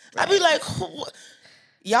 I be like,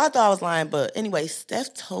 y'all thought I was lying, but anyway,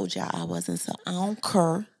 Steph told y'all I wasn't, so I don't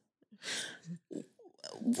care.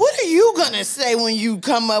 What are you going to say when you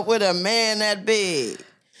come up with a man that big?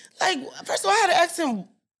 Like, first of all, I had to ask him,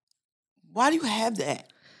 why do you have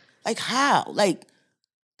that? Like, how? Like,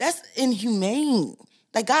 that's inhumane.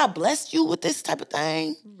 Like, God blessed you with this type of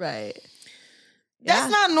thing. Right.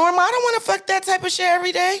 That's not normal. I don't want to fuck that type of shit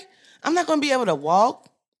every day. I'm not going to be able to walk,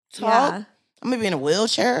 talk. Yeah. I'm going to be in a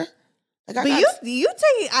wheelchair. Like, but you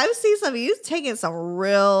take, I've seen some of you taking some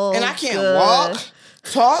real and I can't walk,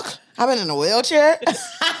 talk. I've been in a wheelchair.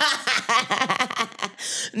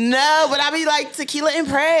 No, but I be like, tequila and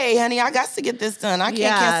pray, honey. I got to get this done. I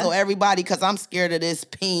can't cancel everybody because I'm scared of this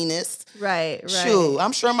penis. Right. Shoot,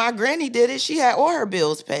 I'm sure my granny did it. She had all her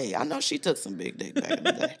bills paid. I know she took some big dick back in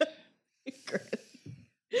the day.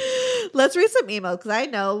 Let's read some emails because I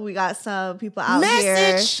know we got some people out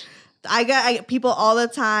here. I get people all the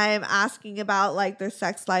time asking about like their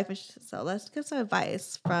sex life, and so let's get some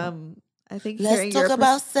advice from. I think let's talk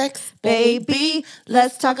about sex, baby.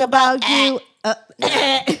 Let's talk about you.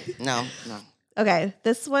 No. Okay,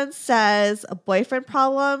 this one says boyfriend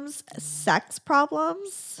problems, sex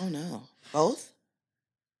problems. Oh no, both.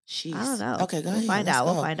 I don't know. Okay, go ahead.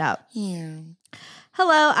 We'll find out. Yeah.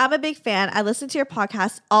 Hello, I'm a big fan. I listen to your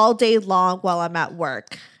podcast all day long while I'm at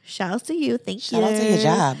work. Shout out to you. Thank you. Shout out to your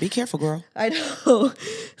job. Be careful, girl. I know.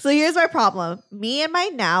 So here's my problem. Me and my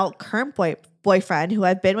now current boyfriend, who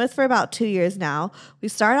I've been with for about 2 years now, we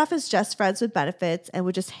started off as just friends with benefits and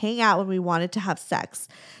would just hang out when we wanted to have sex.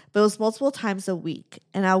 But it was multiple times a week.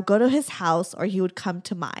 And I would go to his house or he would come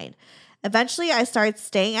to mine. Eventually, I started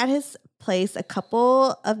staying at his place a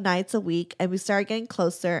couple of nights a week, and we started getting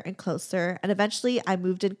closer and closer. And eventually, I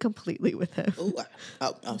moved in completely with him. Ooh,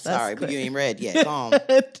 I'm sorry, but you ain't read yet. Go on.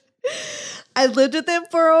 I lived with him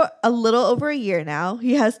for a little over a year now.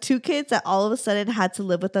 He has 2 kids that all of a sudden had to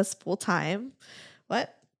live with us full time.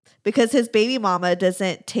 What? Because his baby mama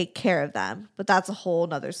doesn't take care of them. But that's a whole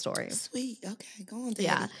nother story. Sweet. Okay, go on, Daddy.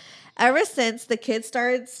 Yeah. Ever since the kids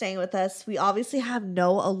started staying with us, we obviously have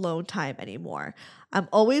no alone time anymore. I'm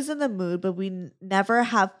always in the mood, but we never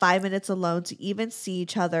have 5 minutes alone to even see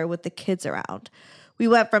each other with the kids around. We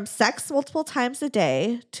went from sex multiple times a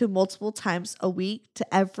day to multiple times a week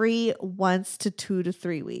to every once to 2 to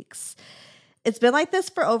 3 weeks. It's been like this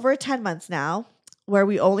for over 10 months now, where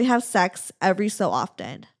we only have sex every so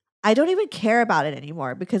often. I don't even care about it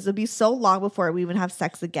anymore because it'll be so long before we even have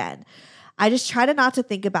sex again. I just try to not to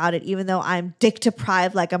think about it, even though I'm dick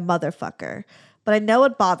deprived like a motherfucker. But I know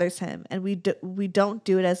it bothers him, and we don't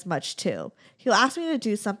do it as much too. He'll ask me to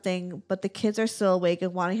do something, but the kids are still awake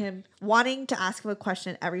and wanting to ask him a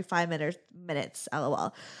question every 5 minutes.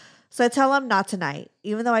 LOL. So I tell him not tonight,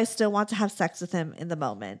 even though I still want to have sex with him in the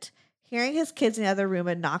moment. Hearing his kids in the other room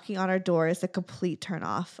and knocking on our door is a complete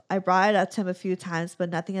turnoff. I brought it up to him a few times, but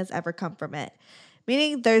nothing has ever come from it.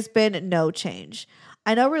 Meaning there's been no change.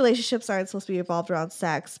 I know relationships aren't supposed to be evolved around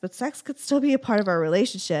sex, but sex could still be a part of our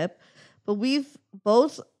relationship. But we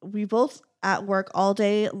both at work all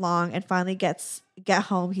day long, and finally get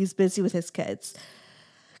home, he's busy with his kids.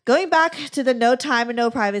 Going back to the no time and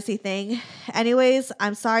no privacy thing. Anyways,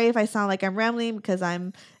 I'm sorry if I sound like I'm rambling because I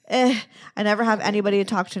never have anybody to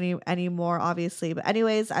talk to anymore, obviously. But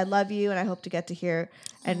anyways, I love you, and I hope to get to hear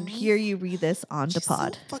you read this on the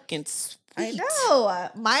pod. So fucking sweet. I know.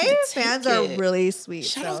 My fans are really sweet.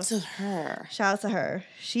 Shout out to her. Shout out to her.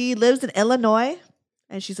 She lives in Illinois.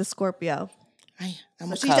 And she's a Scorpio.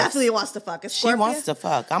 She definitely wants to fuck. She wants to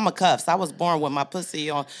fuck. I'm a cuffs. I was born with my pussy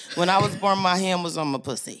on. When I was born, my hand was on my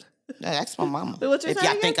pussy. That's my mama. What's your if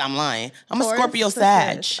y'all think I'm lying. I'm Taurus? a Scorpio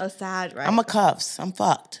Sag. Oh, Sag, right. I'm a cuffs. I'm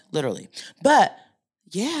fucked, literally. But,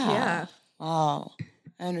 yeah. Yeah. Oh,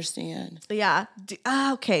 I understand. Yeah.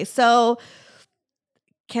 Okay, so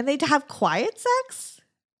can they have quiet sex?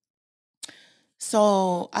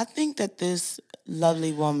 So I think that this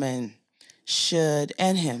lovely woman should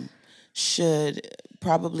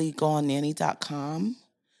probably go on nanny.com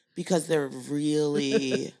because they're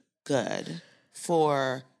really good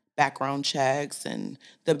for background checks, and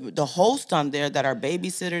the hosts on there that are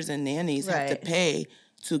babysitters and nannies have to pay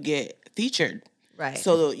to get featured. Right.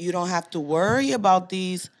 So you don't have to worry about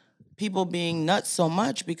these people being nuts so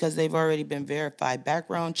much because they've already been verified,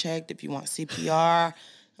 background checked. If you want CPR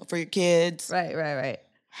for your kids. Right.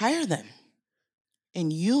 Hire them.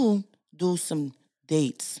 And you do some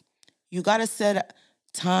dates. You got to set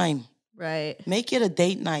time. Right. Make it a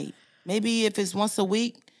date night. Maybe if it's once a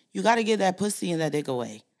week, you got to get that pussy and that dick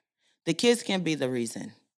away. The kids can't be the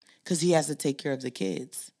reason because he has to take care of the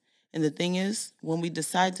kids. And the thing is, when we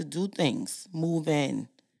decide to do things, move in,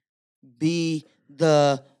 be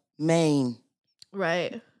the main.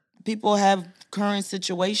 Right. People have current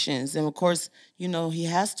situations. And of course, he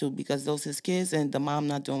has to because those his kids and the mom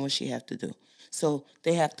not doing what she have to do. So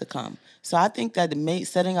they have to come. So I think that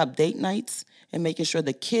setting up date nights and making sure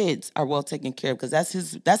the kids are well taken care of because that's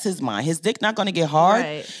his mind. His dick not going to get hard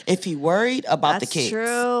if he worried about the kids. That's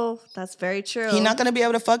true. That's very true. He not going to be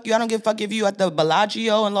able to fuck you. I don't give a fuck if you at the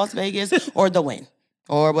Bellagio in Las Vegas or the Wynn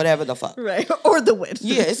or whatever the fuck. Right. Or the Wynn.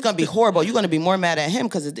 Yeah, it's going to be horrible. You're going to be more mad at him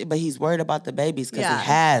but he's worried about the babies because he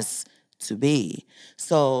has to be.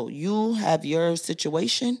 So you have your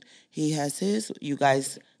situation. He has his. You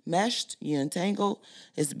guys meshed. You entangled.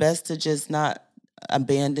 It's best to just not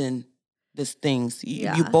abandon these things.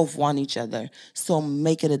 You both want each other. So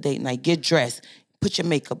make it a date night. Get dressed. Put your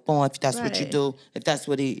makeup on if that's what you do. If that's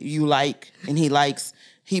what you like and he likes.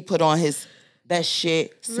 He put on his best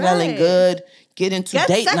shit, smelling good. Get into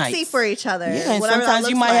date nights. Get sexy for each other. Yeah, and sometimes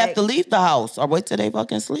you might have to leave the house or wait till they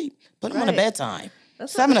fucking sleep. Put them on a bedtime.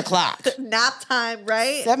 7 o'clock. Nap time,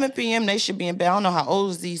 right? 7 p.m. they should be in bed. I don't know how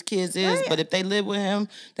old these kids is, but if they live with him,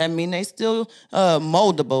 that mean they still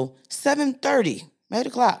moldable. 7:30, 8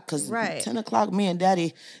 o'clock. Because 10 o'clock, me and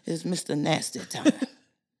daddy is Mr. Nasty time.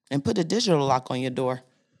 And put a digital lock on your door.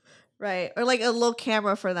 Right. Or like a little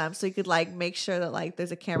camera for them so you could like make sure that like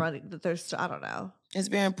there's a camera that there's, I don't know. It's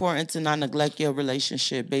very important to not neglect your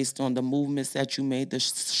relationship based on the movements that you made to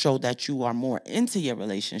show that you are more into your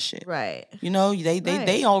relationship. Right.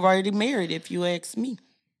 They already married if you ask me.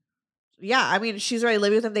 Yeah, I mean, she's already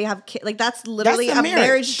living with him. They have kids. Like, that's literally a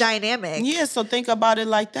marriage dynamic. Yeah, so think about it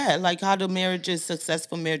like that. Like, how do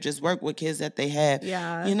successful marriages work with kids that they have?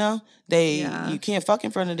 Yeah. You can't fuck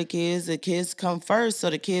in front of the kids. The kids come first,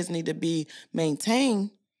 so the kids need to be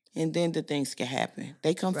maintained, and then the things can happen.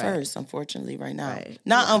 They come first, unfortunately, right now. Right.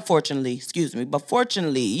 Not unfortunately, excuse me, but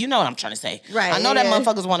fortunately, you know what I'm trying to say. Right. I know that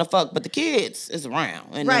motherfuckers want to fuck, but the kids is around.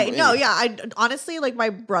 I honestly, like, my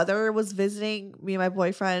brother was visiting me and my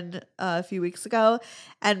boyfriend a few weeks ago,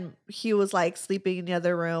 and he was, like, sleeping in the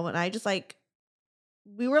other room, and I just, like,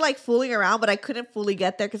 we were, like, fooling around, but I couldn't fully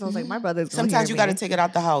get there because I was like, my brother's gonna Sometimes you got to take it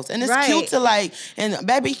out the house. And it's cute to, like, and,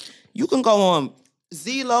 baby, you can go on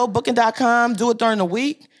Zillow, Booking.com, do it during the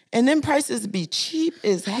week. And then prices be cheap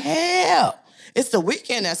as hell. It's the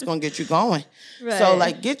weekend that's going to get you going. Right. So,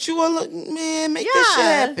 like, get you make this shit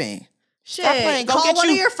happen. Shit. Stop playing. Go call one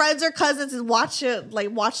of your friends or cousins and watch it.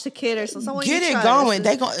 Like, watch the kid or something. Get it going.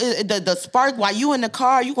 They the spark while you in the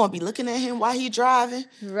car. You gonna be looking at him while he driving.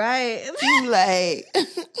 Right. You like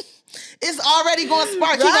it's already going to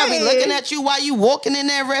spark. Right. He gonna be looking at you while you walking in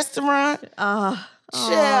that restaurant. Chill.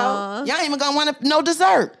 Y'all ain't even gonna want no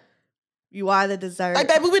dessert. You are the dessert. Like,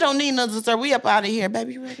 baby, we don't need no dessert. We up out of here.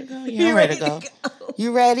 Baby, you ready to go? Yeah, I'm ready to go.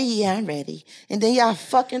 You ready? Yeah, I'm ready. And then y'all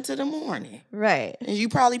fuck into the morning. Right. And you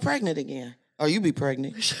probably pregnant again. Or you be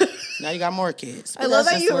pregnant. Now you got more kids. But I love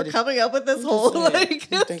that you were coming up with this whole, like...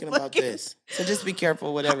 I'm thinking about this. So just be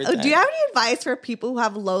careful with everything. Do you have any advice for people who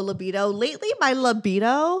have low libido? Lately, my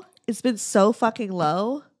libido, it's been so fucking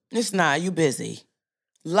low. It's not. You busy.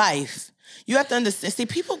 Life. You have to understand. See,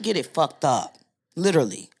 people get it fucked up.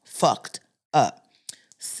 Literally. Fucked up.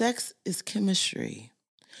 Sex is chemistry.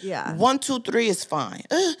 Yeah. 1, 2, 3 is fine.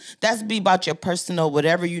 That's be about your personal,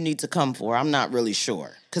 whatever you need to come for. I'm not really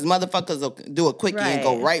sure. Because motherfuckers will do a quickie and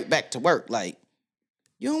go right back to work. Like,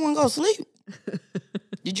 you don't want to go sleep?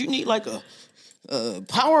 Did you need like a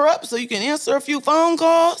power up so you can answer a few phone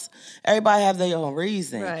calls? Everybody have their own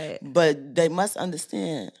reason. Right. But they must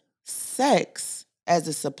understand sex, as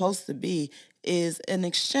it's supposed to be, is an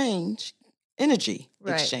exchange. Energy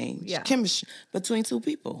exchange, chemistry between two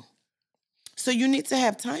people. So you need to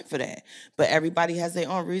have time for that. But everybody has their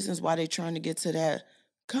own reasons why they're trying to get to that.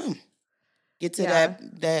 Get to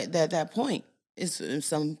that point.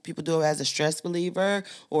 Some people do it as a stress reliever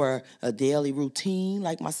or a daily routine,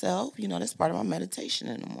 like myself. You know, that's part of my meditation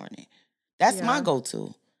in the morning. That's my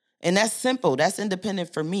go-to, and that's simple. That's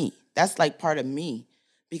independent for me. That's like part of me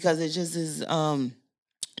because it just is.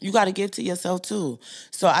 You got to give to yourself, too.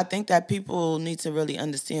 So I think that people need to really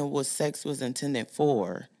understand what sex was intended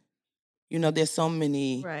for. You know, there's so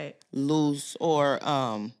many loose or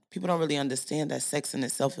people don't really understand that sex in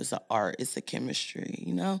itself is an art. It's a chemistry,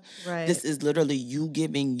 you know? Right. This is literally you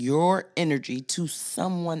giving your energy to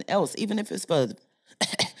someone else, even if it's for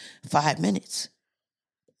 5 minutes.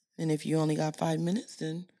 And if you only got 5 minutes,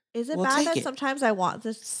 then Is it We'll bad take that it. sometimes I want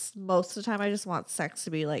this? Most of the time, I just want sex to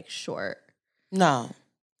be like short. No,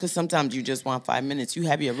 because sometimes you just want 5 minutes. You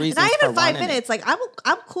have your reasons Not for even 5 wanting minutes. Like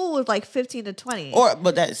I'm cool with like 15 to 20.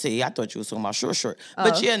 But I thought you was talking about short.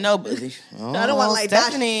 But Oh. yeah, no, but I don't want like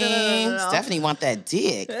Stephanie. that. No. Stephanie want that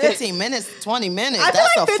dick. 15 minutes, 20 minutes. I feel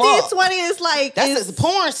That's like a 15 fuck. to 20 is like That's a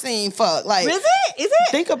porn scene fuck. Like, Is it? Is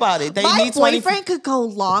it? think about it. They My need 20. boyfriend could go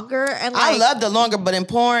longer, and like I love the longer, but in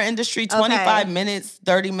porn industry, 25 Okay. minutes,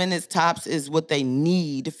 30 minutes tops is what they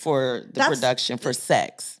need for the production for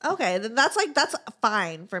sex. Okay, then that's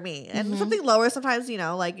fine for me. And something lower sometimes,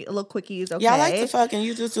 like a little quickie is okay. Yeah, I like to fuck and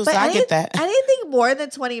you do too, But so I get that. Anything more than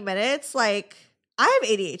 20 minutes, like I have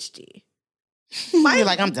ADHD. You're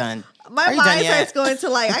like, I'm done. My Are you done mind yet? starts going to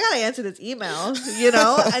like, I gotta answer this email,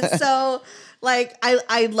 And so like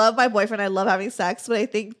I love my boyfriend, I love having sex, but I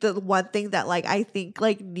think the one thing that like I think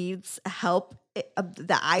like needs help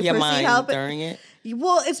that I Your personally mind help during it.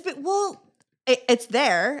 It's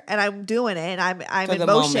there and I'm doing it and I'm For in the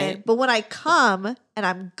motion. moment. But when I come and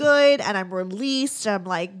I'm good and I'm released, I'm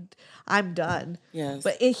like, I'm done. Yes.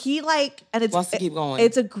 But he like, and it's Wants to keep going.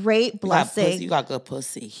 It's a great blessing. You got good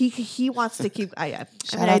pussy. He wants to keep. Yeah.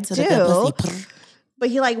 Shout out to the good pussy. But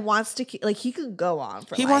he like wants to keep. Like he can go on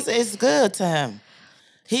for. He wants. It's good to him.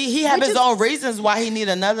 He have his own reasons why he need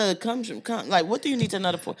another come. Like, what do you need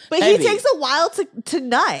another for? But Baby. he takes a while to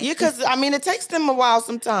nut. Yeah, because it takes them a while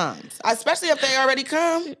sometimes, especially if they already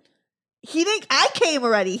come. He didn't. I came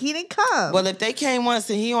already. He didn't come. Well, if they came once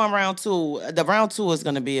and he on round two, the round two is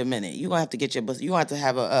gonna be a minute. You gonna have to get your pussy. You gonna have to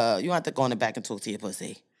have you gonna have to go in the back and talk to your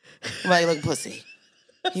pussy. Like, look, pussy.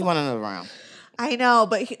 He want another round. I know,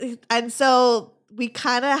 but and so we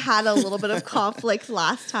kind of had a little bit of conflict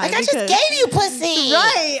last time. Like, I just gave you pussy.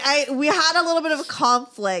 Right. We had a little bit of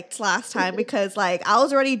conflict last time because like I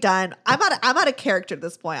was already done. I'm out of character at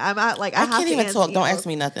this point. I'm at like I have can't to even answer talk. Don't emails. ask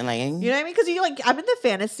me nothing. Like, You know what I mean? Because you like I'm in the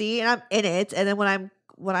fantasy and I'm in it, and then when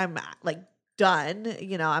I'm like done,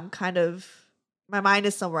 I'm kind of my mind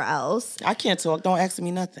is somewhere else. I can't talk. Don't ask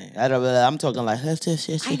me nothing. I'm talking like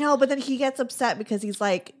I know, but then he gets upset because he's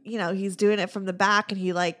like, he's doing it from the back, and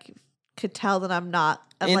he like could tell that I'm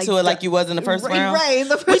into it like you was in the first round. Right.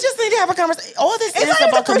 We just need to have a conversation. All this is not even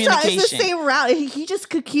about the first round, communication. it's the same round. He just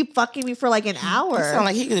could keep fucking me for like an hour. He sound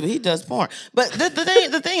like he does porn. But the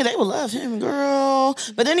thing, they will love him, girl.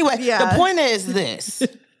 But anyway, the point is this.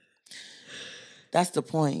 That's the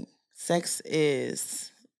point. Sex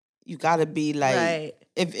is, you gotta be like, right.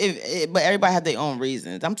 But everybody have their own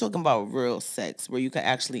reasons. I'm talking about real sex where you can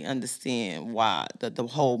actually understand why the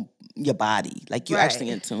whole your body, like you're actually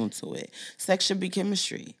in tune to it. Sex should be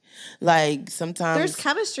chemistry. Like sometimes there's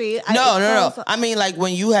chemistry. No. I mean, like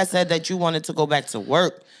when you had said that you wanted to go back to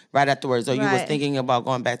work right afterwards, or you was Right. thinking about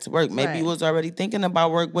going back to work. Maybe you was already thinking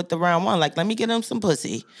about work with the round one. Like, let me get him some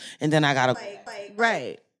pussy, and then I gotta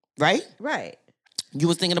Right. right. You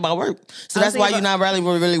was thinking about work. So that's why you not really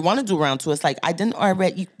want to do round two. It's like, I didn't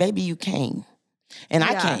already, baby, you came. And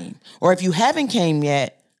I came. Or if you haven't came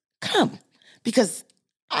yet, come. Because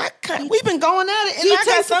we've been going at it, and I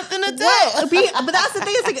got something to do. But that's the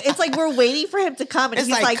thing. It's like we're waiting for him to come, and It's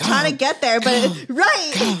he's like, like trying to get there. But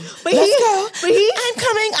right, but Let's go. But he, I'm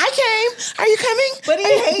coming. I came. Are you coming? but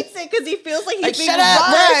he hates it because he feels like he's Like, being shut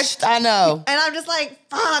up, rushed. I know. And I'm just like,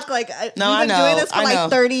 fuck. Like, No, we've I been know. doing this for I know.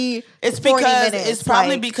 like 30, It's 40 because minutes. it's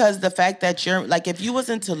probably like, because the fact that you're like, if you was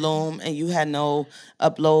in Tulum and you had no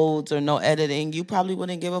uploads or no editing, you probably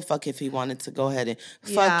wouldn't give a fuck if he wanted to go ahead and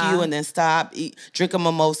fuck you and then stop, eat, drink a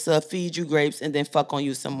mimosa, feed you grapes, and then fuck on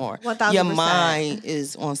you some more. 1000%. Your mind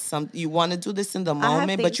is on some. You want to do this in the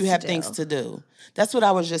moment, but you have things to do. That's what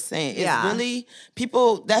I was just saying. It's really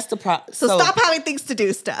people. That's the problem. So stop having things to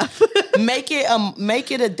do stuff. make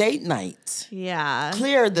it a date night. Yeah.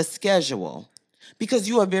 Clear the schedule because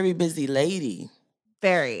you're a very busy lady.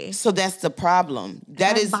 Very. So that's the problem.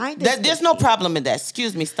 There's no problem in that.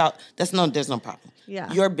 Excuse me, stop. There's no problem.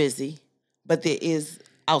 Yeah. You're busy, but there is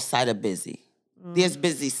outside of busy. There's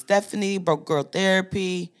busy Stephanie, broke girl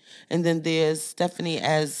therapy, and then there's Stephanie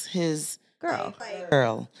as his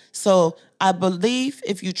girl. So I believe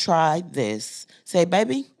if you try this, say,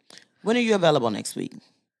 baby, when are you available next week?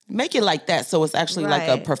 Make it like that so it's actually like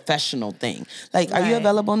a professional thing. Like, are you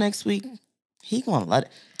available next week? He gonna let it.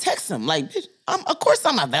 Text him like, bitch, of course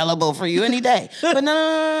I'm available for you any day. But no.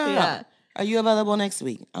 Yeah. Are you available next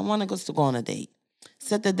week? I want to go on a date.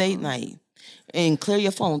 Set the date night and clear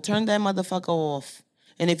your phone. Turn that motherfucker off.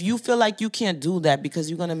 And if you feel like you can't do that because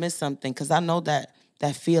you're gonna miss something, because I know that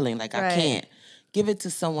feeling like I can't, give it to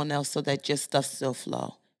someone else so that your stuff still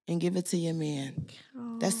flow. And give it to your man.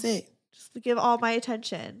 That's it. Just give all my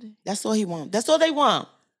attention. That's all he wants. That's all they want.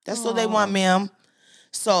 That's all they want, ma'am.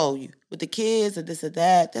 So with the kids and this or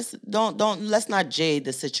that, let's not jade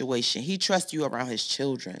the situation. He trusts you around his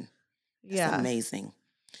children. That's amazing.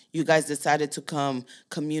 You guys decided to come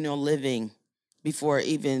communal living before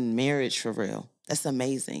even marriage for real. That's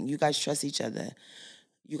amazing. You guys trust each other.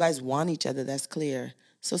 You guys want each other. That's clear.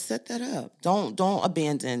 So set that up. Don't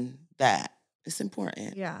abandon that. It's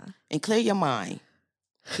important. Yeah. And clear your mind,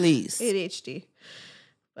 please. ADHD.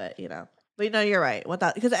 But, But no, you're right.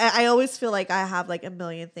 Because I always feel like I have like a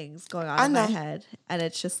million things going on in my head. And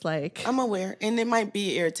it's just like... I'm aware. And it might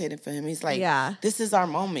be irritating for him. He's like, this is our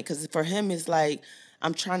moment. Because for him, it's like,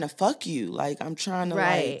 I'm trying to fuck you. Like, I'm trying to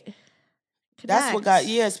like... Connect. That's what God...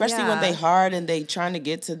 Yeah, especially when they hard and they trying to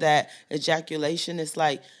get to that ejaculation. It's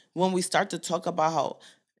like when we start to talk about how...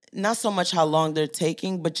 Not so much how long they're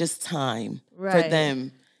taking, but just time for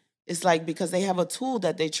them. It's like because they have a tool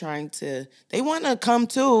that they want to come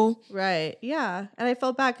to. Right. Yeah. And I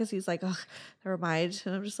felt bad because he's like, oh, never mind.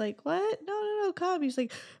 And I'm just like, what? No, come. He's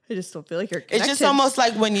like, I just don't feel like you're connected. It's just almost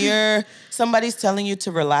like when somebody's telling you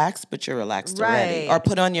to relax, but you're relaxed already. Or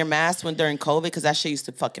put on your mask when during COVID, because that shit used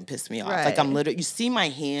to fucking piss me off. Like I'm literally, you see my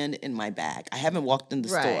hand in my bag. I haven't walked in the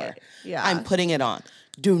store. Yeah. I'm putting it on.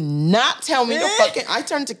 Do not tell me to fucking, I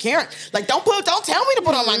turned to Karen. Like, don't tell me to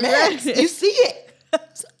put on my mask. You see it.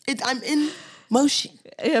 I'm in motion.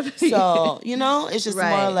 So, it's just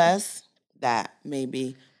more or less that,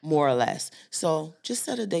 maybe more or less. So just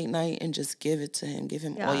set a date night and just give it to him. Give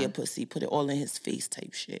him all your pussy. Put it all in his face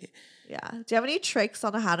type shit. Yeah. Do you have any tricks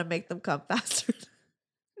on how to make them come faster?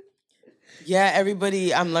 Yeah,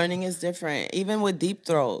 everybody I'm learning is different. Even with deep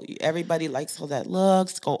throat, everybody likes how that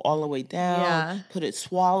looks. Go all the way down.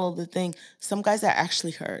 Swallow the thing. Some guys that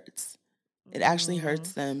actually hurts. It actually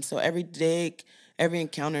hurts them. So every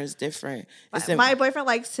encounter is different. My boyfriend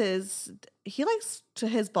likes his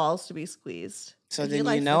balls to be squeezed. So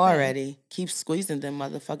then already. Keep squeezing them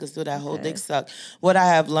motherfuckers. Do that whole dick suck. What I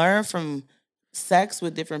have learned from sex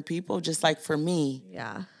with different people, just like for me.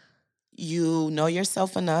 Yeah. You know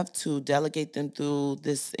yourself enough to delegate them through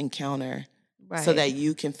this encounter so that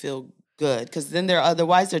you can feel good. Because then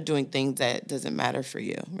otherwise they're doing things that doesn't matter for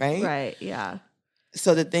you, right? Right, yeah.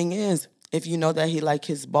 So the thing is, if you know that he like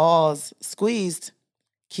his balls squeezed,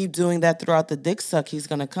 keep doing that throughout the dick suck. He's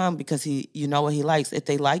going to come because you know what he likes. If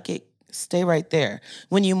they like it, stay right there.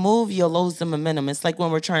 When you move, you'll lose the momentum. It's like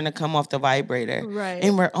when we're trying to come off the vibrator. Right.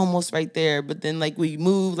 And we're almost right there. But then like we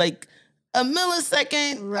move like a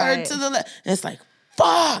millisecond or to the left. And it's like,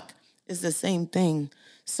 fuck. It's the same thing.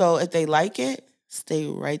 So if they like it, stay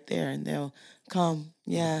right there and they'll come.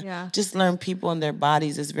 Yeah. Just learn people and their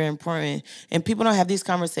bodies is very important. And people don't have these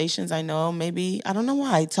conversations, I know. Maybe, I don't know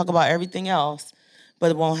why. Talk about everything else.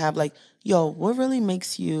 But it won't have like, yo, what really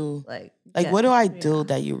makes you... Like what do I do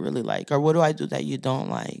that you really like? Or what do I do that you don't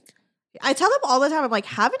like? I tell them all the time, I'm like,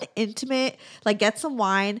 have an intimate, like get some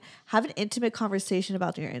wine, have an intimate conversation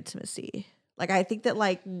about your intimacy. Like, I think that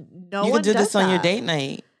like no one does You can do this on your date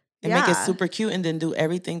night and make it super cute and then do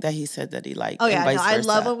everything that he said that he liked. Oh yeah, and I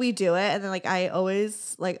love when we do it. And then like, I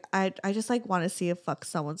always like, I just like want to see him fuck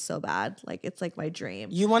someone so bad. Like, it's like my dream.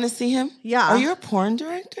 You want to see him? Yeah. Are you a porn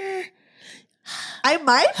director? I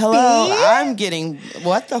might be. Hello, I'm getting,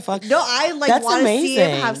 what the fuck? No, I like want to see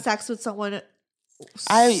him have sex with someone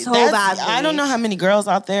so badly. I don't know how many girls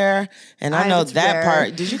out there, and I know that rare.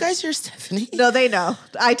 part. Did you guys hear Stephanie? No, they know.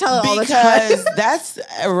 I tell her all the time. Because that's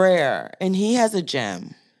rare, and he has a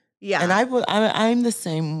gem. Yeah. And I'm the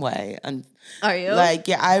same way. Are you? Like,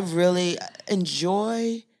 yeah, I really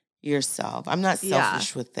enjoy yourself. I'm not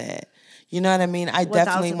selfish with it. You know what I mean? I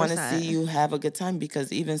definitely want to see you have a good time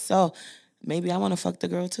because even so, maybe I want to fuck the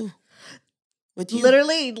girl too. With you.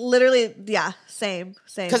 Literally, yeah, same.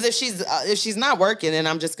 Because if she's not working, then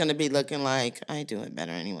I'm just gonna be looking like I do it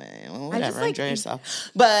better anyway. Well, whatever, enjoy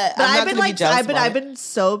yourself. But I'm not gonna be jealous. I've been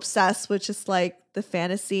so obsessed with just like the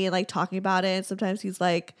fantasy and like talking about it. And sometimes he's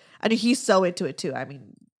like, I mean, he's so into it too. I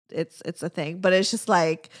mean, it's a thing, but it's just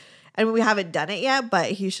like. I mean, we haven't done it yet,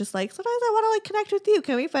 but he's just like, sometimes I want to like connect with you.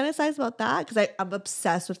 Can we fantasize about that? Because I'm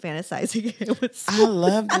obsessed with fantasizing. I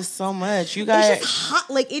love this so much. You guys, it's just hot.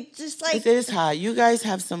 Like it just like it is hot. You guys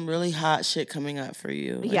have some really hot shit coming up for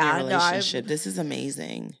you. In your relationship. This is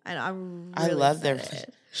amazing. I know. I love their.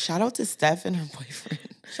 Shout out to Steph and her boyfriend.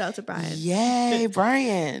 Shout out to Brian. Yay,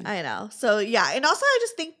 Brian. I know. So yeah, and also I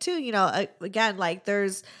just think too. You know, again, like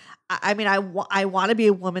there's. I mean, I want to be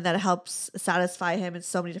a woman that helps satisfy him in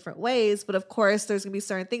so many different ways. But of course, there's going to be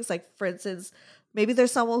certain things like, for instance, maybe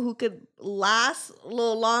there's someone who could last a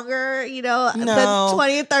little longer, than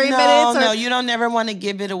 20 or 30 minutes. No, you don't never want to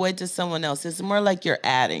give it away to someone else. It's more like you're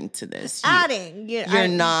adding to this. You're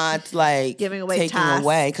not like giving away taking tasks.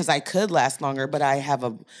 away, because I could last longer, but I have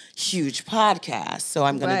a huge podcast. So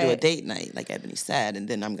I'm going to do a date night, like Ebony said, and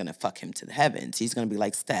then I'm going to fuck him to the heavens. He's going to be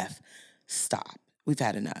like, Steph, stop. We've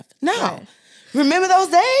had enough. No. Right. Remember those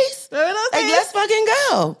days? Like, let's fucking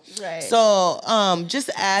go. Right. So, just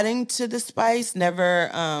adding to the spice, never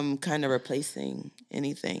kind of replacing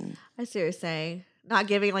anything. I see what you're saying. Not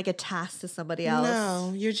giving like a task to somebody else.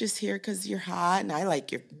 No, you're just here because you're hot, and I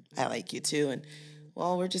like you too. And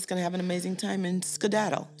well, we're just gonna have an amazing time and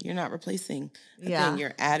skedaddle. You're not replacing a thing.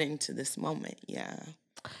 You're adding to this moment. Yeah.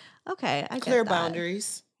 Okay, I get Clear that.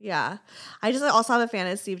 boundaries. Yeah. I just also have a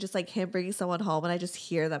fantasy of just like him bringing someone home and I just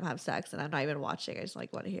hear them have sex and I'm not even watching. I just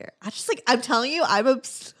like want to hear. I'm telling you, I'm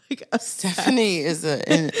obsessed. Stephanie is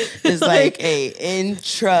like a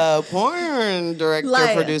intra porn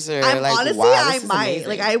director producer. I'm like, honestly, wow, I might. amazing.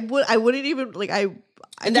 Like I wouldn't even like I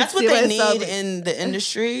and that's what they need in the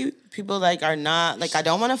industry. People like are not like, I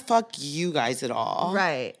don't want to fuck you guys at all.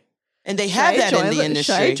 Right. And they have that in the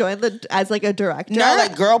industry. Should I join as like a director? No,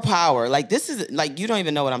 like girl power. Like this is like, you don't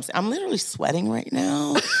even know what I'm saying. I'm literally sweating right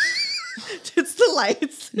now. It's the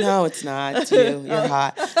lights. No, it's not. It's you. You're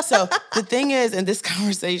hot. So the thing is, and this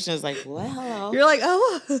conversation is like, well, hello. You're like,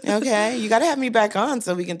 oh. Okay, you got to have me back on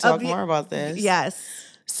so we can talk more about this. Yes.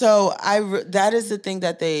 So that is the thing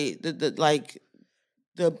that the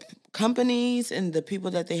companies and the people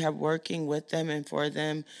that they have working with them and for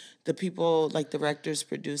them, the people like directors,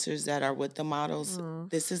 producers that are with the models,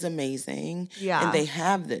 this is amazing. Yeah. And they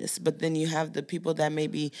have this. But then you have the people that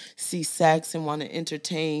maybe see sex and want to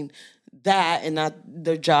entertain that and not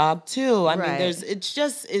their job too. I mean, it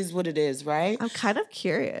just is what it is, right? I'm kind of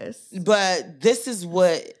curious. But this is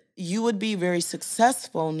what you would be very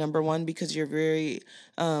successful, number one, because you're very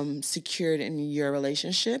secured in your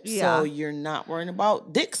relationship. Yeah. So you're not worrying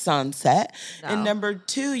about dicks on set. No. And number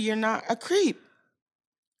two, you're not a creep.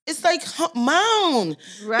 It's like moan.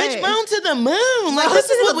 Right. Bitch, moan to the moon. Like, this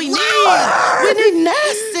is what we need. We need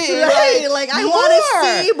nasty. Right. Like I want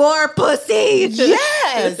to see more pussy.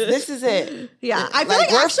 Yes. This is it. Yeah. I feel like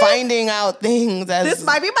we're actually, finding out things. This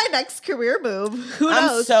might be my next career move. Who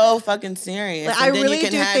knows? I'm so fucking serious. Like, and I then really you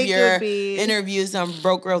can do have think your you'd be... interviews on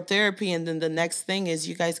Broke Girl Therapy, and then the next thing is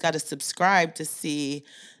you guys got to subscribe to see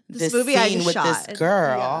this movie scene with shot. this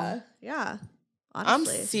girl. Yeah.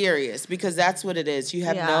 Honestly. I'm serious because that's what it is. You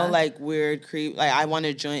have no like weird creep. Like I want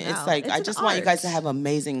to join. No, it's like I just want you guys to have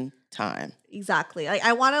amazing time. Exactly. Like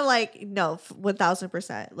I want to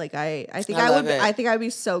 1000%. Like I think I would. it. I think I'd be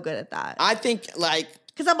so good at that. I think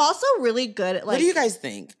because I'm also really good at what do you guys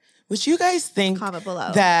think? Would you guys think comment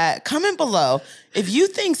below if you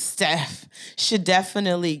think Steph should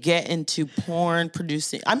definitely get into porn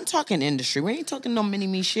producing? I'm talking industry. We ain't talking no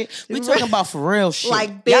mini-me shit. We talking about for real shit.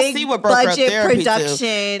 Like big y'all see what Broke Girl budget Therapy production.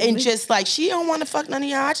 do. And just like, she don't want to fuck none of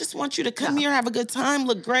y'all. I just want you to come here, have a good time,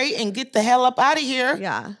 look great, and get the hell up out of here.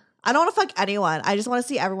 Yeah. I don't want to fuck anyone. I just want to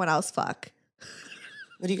see everyone else fuck.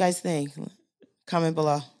 What do you guys think? Comment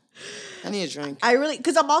below. I need a drink.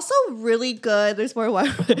 Because I'm also really good. There's more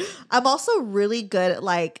wine. I'm also really good at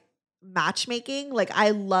like matchmaking. Like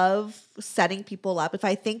I love setting people up. If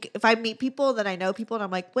I meet people, then I know people and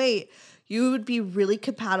I'm like, wait, you would be really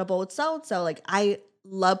compatible with so-and-so. Like I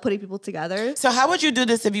love putting people together. So how would you do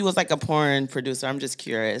this if you was like a porn producer? I'm just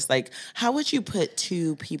curious. Like how would you put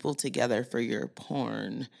two people together for your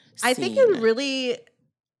porn scene? I think it would really...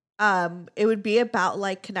 it would be about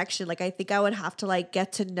like connection. Like I think I would have to like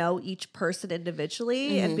get to know each person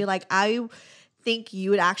individually and be like, I think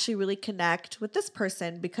you would actually really connect with this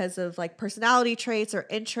person because of like personality traits or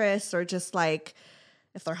interests or just like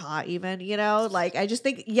if they're hot even, like I just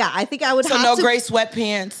think, I think I would have no gray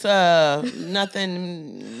sweatpants,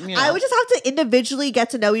 nothing, I would just have to individually get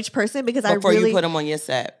to know each person because before you put them on your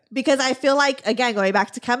set. Because I feel like, again, going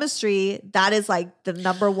back to chemistry, that is like the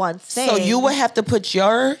number one thing. So you would have to put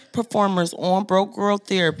your performers on Broke Girl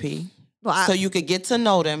Therapy so you could get to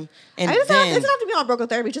know them. And it doesn't have to be on Broke Girl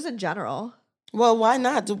Therapy, just in general. Well, why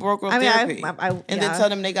not do Broke Girl Therapy? And then tell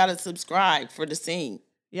them they got to subscribe for the scene.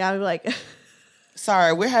 Yeah, I'd be like...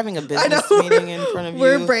 Sorry, we're having a business meeting in front of you.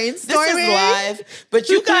 We're brainstorming. This is live, but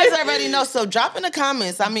you guys already know. So drop in the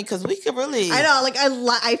comments. I mean, because we could really... I know, like,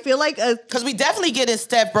 I feel like... Because we definitely getting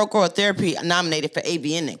Steph Broke Girl Therapy nominated for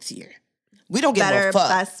AVN next year. We don't give a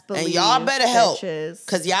fuck. And y'all better help.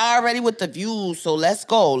 Because y'all already with the views, so let's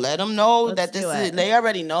go. Let them know that this is... They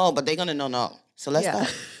already know, but they're going to know no. So let's go.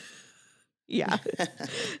 Yeah.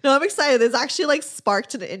 No, I'm excited. There's actually like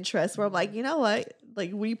sparked an interest where I'm like, you know what?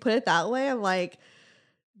 like when you put it that way, I'm like,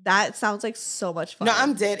 that sounds like so much fun. No,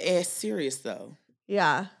 I'm dead ass serious though.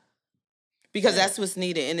 Yeah. Because that's what's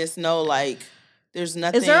needed. And it's no like, there's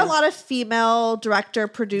nothing. Is there a lot of female director,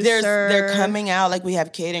 producer? They're coming out. Like we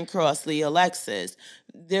have Kaden Cross, Lee Alexis.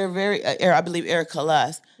 They're very, I believe Erica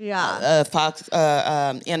Luss. Yeah. Fox,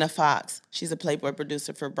 Anna Fox. She's a Playboy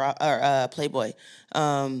producer for Playboy.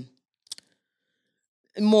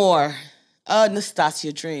 More.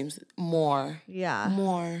 Nastasia Dreams. More. Yeah.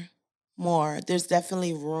 More. There's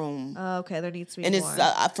definitely room. Okay, there needs to be and more.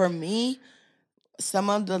 It's for me, some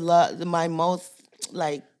of my most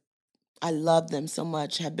like I love them so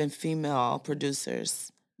much have been female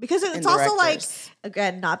producers. Because it's also like,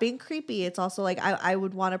 again, not being creepy. It's also like I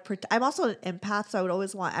would want to I'm also an empath, so I would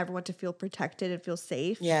always want everyone to feel protected and feel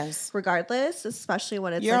safe. Yes. Regardless, especially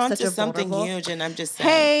when it's You're like onto such a something vulnerable. huge, and I'm just saying.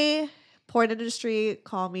 Hey, porn industry,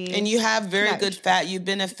 call me. And you have very good you've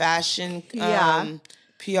been a fashion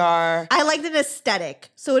PR. I like an aesthetic.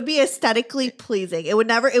 So it would be aesthetically pleasing.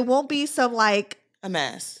 It won't be some like a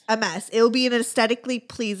mess. It will be an aesthetically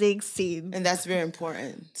pleasing scene. And that's very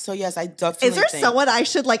important. So yes, I definitely Is there someone I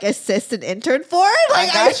should like assist an intern for? Like,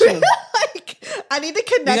 I got you. Like, I need to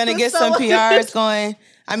connect. We're gonna get some PRs going.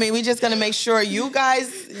 I mean, we're just gonna make sure you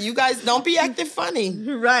guys don't be acting funny.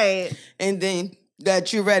 Right. And then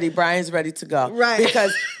that you're ready. Brian's ready to go. Right.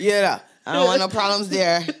 Because I don't want no problems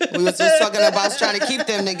there. We was just talking about trying to keep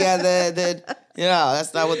them together.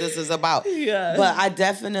 That's not what this is about. Yeah. But I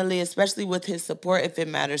definitely, especially with his support, if it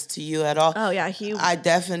matters to you at all. Oh, yeah. I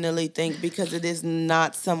definitely think because it is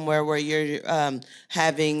not somewhere where you're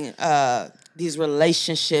having these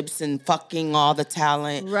relationships and fucking all the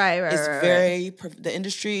talent. Right. It's very, the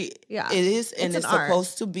industry, it is, and it's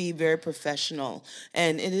supposed to be very professional.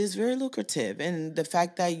 And it is very lucrative. And the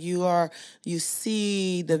fact that you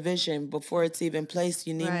see the vision before it's even placed,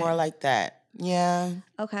 you need more like that. Yeah.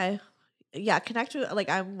 Okay. Yeah, connect with, like,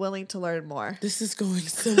 I'm willing to learn more. This is going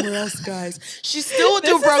somewhere else, guys. She still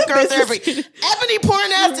do broke girl therapy. Ebony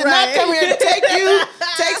porn ass did not come here to take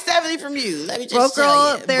Stephanie from you. Let me just broke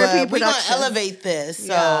tell girl you. therapy but we're going to production. elevate this.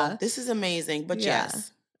 So this is amazing. But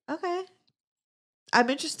yes. Okay. I'm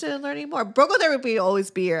interested in learning more. Broke girl therapy will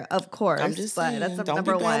always be here, of course. I'm just saying, that's don't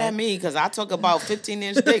number be one. mad at me because I talk about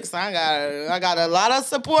 15-inch dicks. I got a lot of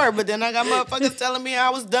support, but then I got motherfuckers telling me I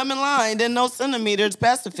was dumb and lying. Didn't know centimeters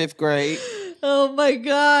past the 5th grade. Oh my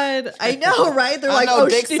God. I know, right? They're like,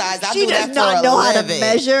 dick size. She does not know how to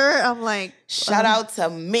measure. I'm like, shout out to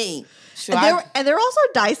me. And they're also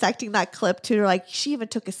dissecting that clip too. They're like, she even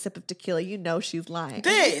took a sip of tequila. You know she's lying.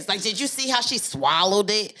 Like, did you see how she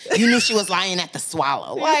swallowed it? You knew she was lying at the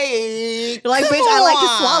swallow. Like, bitch, I like to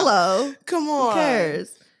swallow. Come on. Who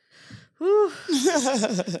cares? Whew.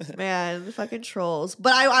 Man, the fucking trolls.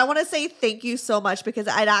 But I want to say thank you so much because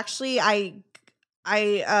I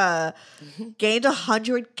gained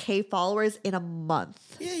 100K followers in a month.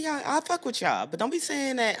 Yeah, I fuck with y'all. But don't be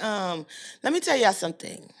saying that. Let me tell y'all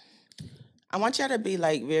something. I want y'all to be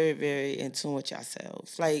like very, very in tune with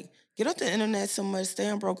yourselves. Like, get off the internet so much. Stay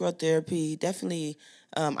on broke girl therapy. Definitely.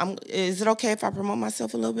 Is it okay if I promote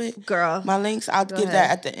myself a little bit? Girl. My links, I'll give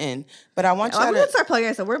that at the end. But I want y'all to start plugging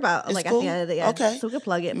it. So we're about at the end of the end. Okay. So we can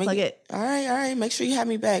plug it. All right. Make sure you have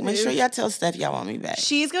me back. Make sure y'all tell Steph y'all want me back.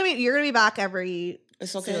 You're gonna be back every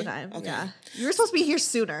it's okay. time. Okay. Yeah. You were supposed to be here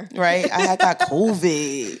sooner. Right? I had got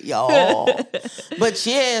COVID, y'all. But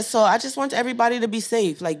yeah, so I just want everybody to be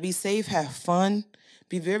safe. Like, be safe, have fun.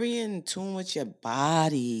 Be very in tune with your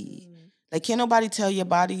body. Like, can't nobody tell your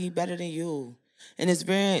body better than you. And it's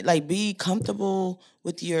very, like, be comfortable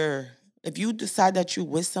with if you decide that you're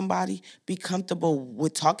with somebody, be comfortable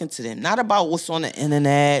with talking to them. Not about what's on the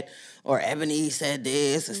internet or Ebony said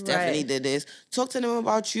this or Stephanie did this. Talk to them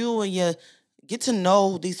about you and you get to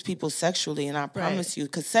know these people sexually. And I promise you,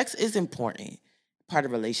 because sex is important, part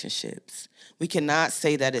of relationships. We cannot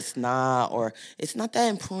say that it's not or it's not that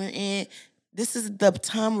important. This is the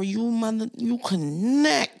time where you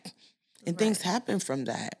connect. And things happen from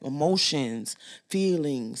that. Emotions,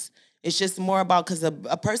 feelings. It's just more about, because a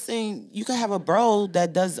person, you can have a bro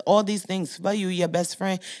that does all these things for you, your best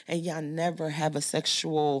friend, and y'all never have a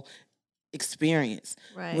sexual experience.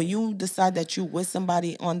 Right. When you decide that you with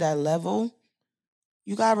somebody on that level,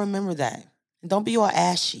 you got to remember that. And don't be all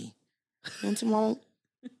ashy. You know,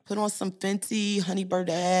 put on some Fenty,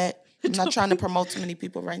 Honeybird ad. I'm not trying to promote too many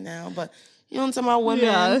people right now, but you know what I'm talking about, women?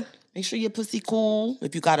 Yeah. Make sure your pussy cool.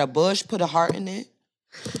 If you got a bush, put a heart in it.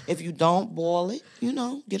 If you don't, boil it.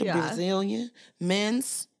 Get a Brazilian. Women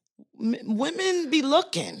be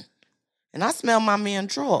looking. And I smell my man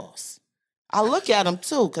drawers. I look at them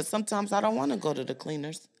too, because sometimes I don't want to go to the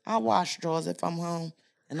cleaners. I wash drawers if I'm home.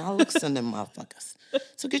 And I'll look some them motherfuckers.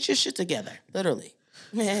 So get your shit together, literally.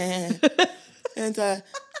 Man. And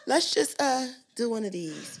let's just do one of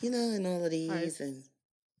these, and all of these and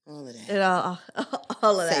all of that. And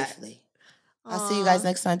all of that. Safely. I'll see you guys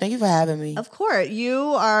next time. Thank you for having me. Of course.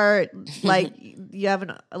 You are like, you have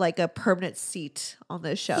a permanent seat on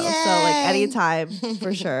this show. Yay. So like anytime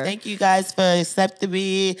for sure. Thank you guys for accepting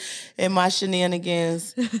me and my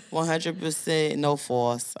shenanigans. 100% no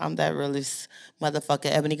force. I'm that realest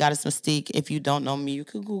motherfucker. Ebony Goddess Mystique. If you don't know me, you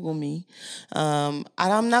could Google me. I'm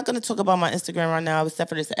not going to talk about my Instagram right now, except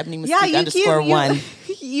for this Ebony Mystique _1.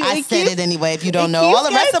 I said it anyway. If you don't know, all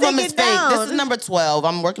the rest of them is fake. This is number 12.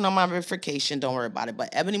 I'm working on my verification. Don't worry about it. But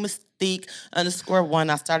Ebony Mystique _1.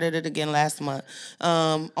 I started it again last month.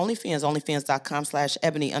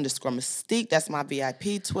 OnlyFans.com/Ebony_Mystique. That's my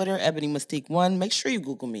VIP Twitter. Ebony Mystique 1. Make sure you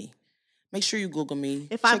Google me.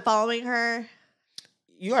 If I'm following her.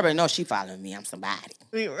 You already know she following me. I'm somebody.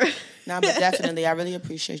 But definitely, I really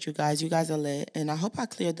appreciate you guys. You guys are lit. And I hope I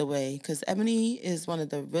cleared the way because Ebony is one of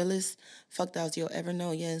the realest fucked outs you'll ever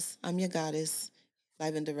know. Yes, I'm your goddess.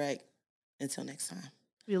 Live and direct. Until next time.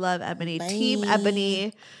 We love Ebony. Bye. Team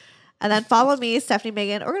Ebony. And then follow me, Stephanie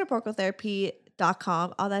Megan, or go to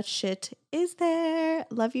BrokeGirlTherapy.com. All that shit is there.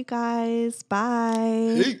 Love you guys.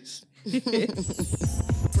 Bye. Peace.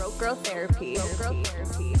 Broke Girl Therapy.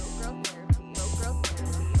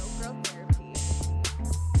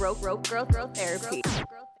 Broke Girl Therapy.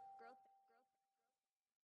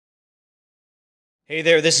 Hey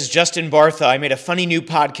there, this is Justin Bartha. I made a funny new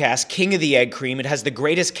podcast, King of the Egg Cream. It has the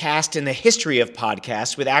greatest cast in the history of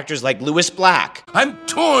podcasts with actors like Louis Black. I'm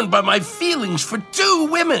torn by my feelings for two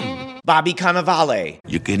women. Bobby Cannavale.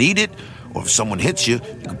 You can eat it, or if someone hits you,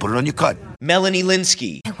 you can put it on your cut. Melanie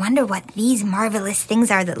Linsky. I wonder what these marvelous things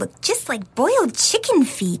are that look just like boiled chicken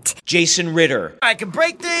feet. Jason Ritter. I can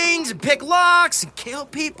break things and pick locks and kill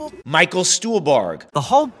people. Michael Stuhlbarg. The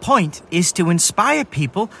whole point is to inspire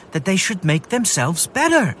people that they should make themselves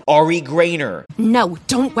better. Ari Grainer. No,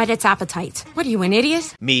 don't whet its appetite. What are you, an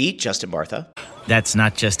idiot? Me, Justin Bartha. That's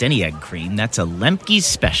not just any egg cream, that's a Lemke's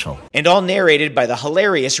special. And all narrated by the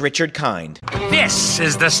hilarious Richard Kind. This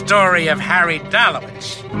is the story of Harry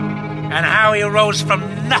Dalowitz and how he rose from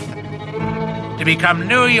nothing to become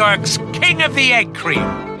New York's King of the Egg Cream.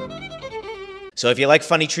 So if you like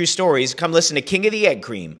funny true stories, come listen to King of the Egg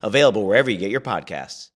Cream, available wherever you get your podcasts.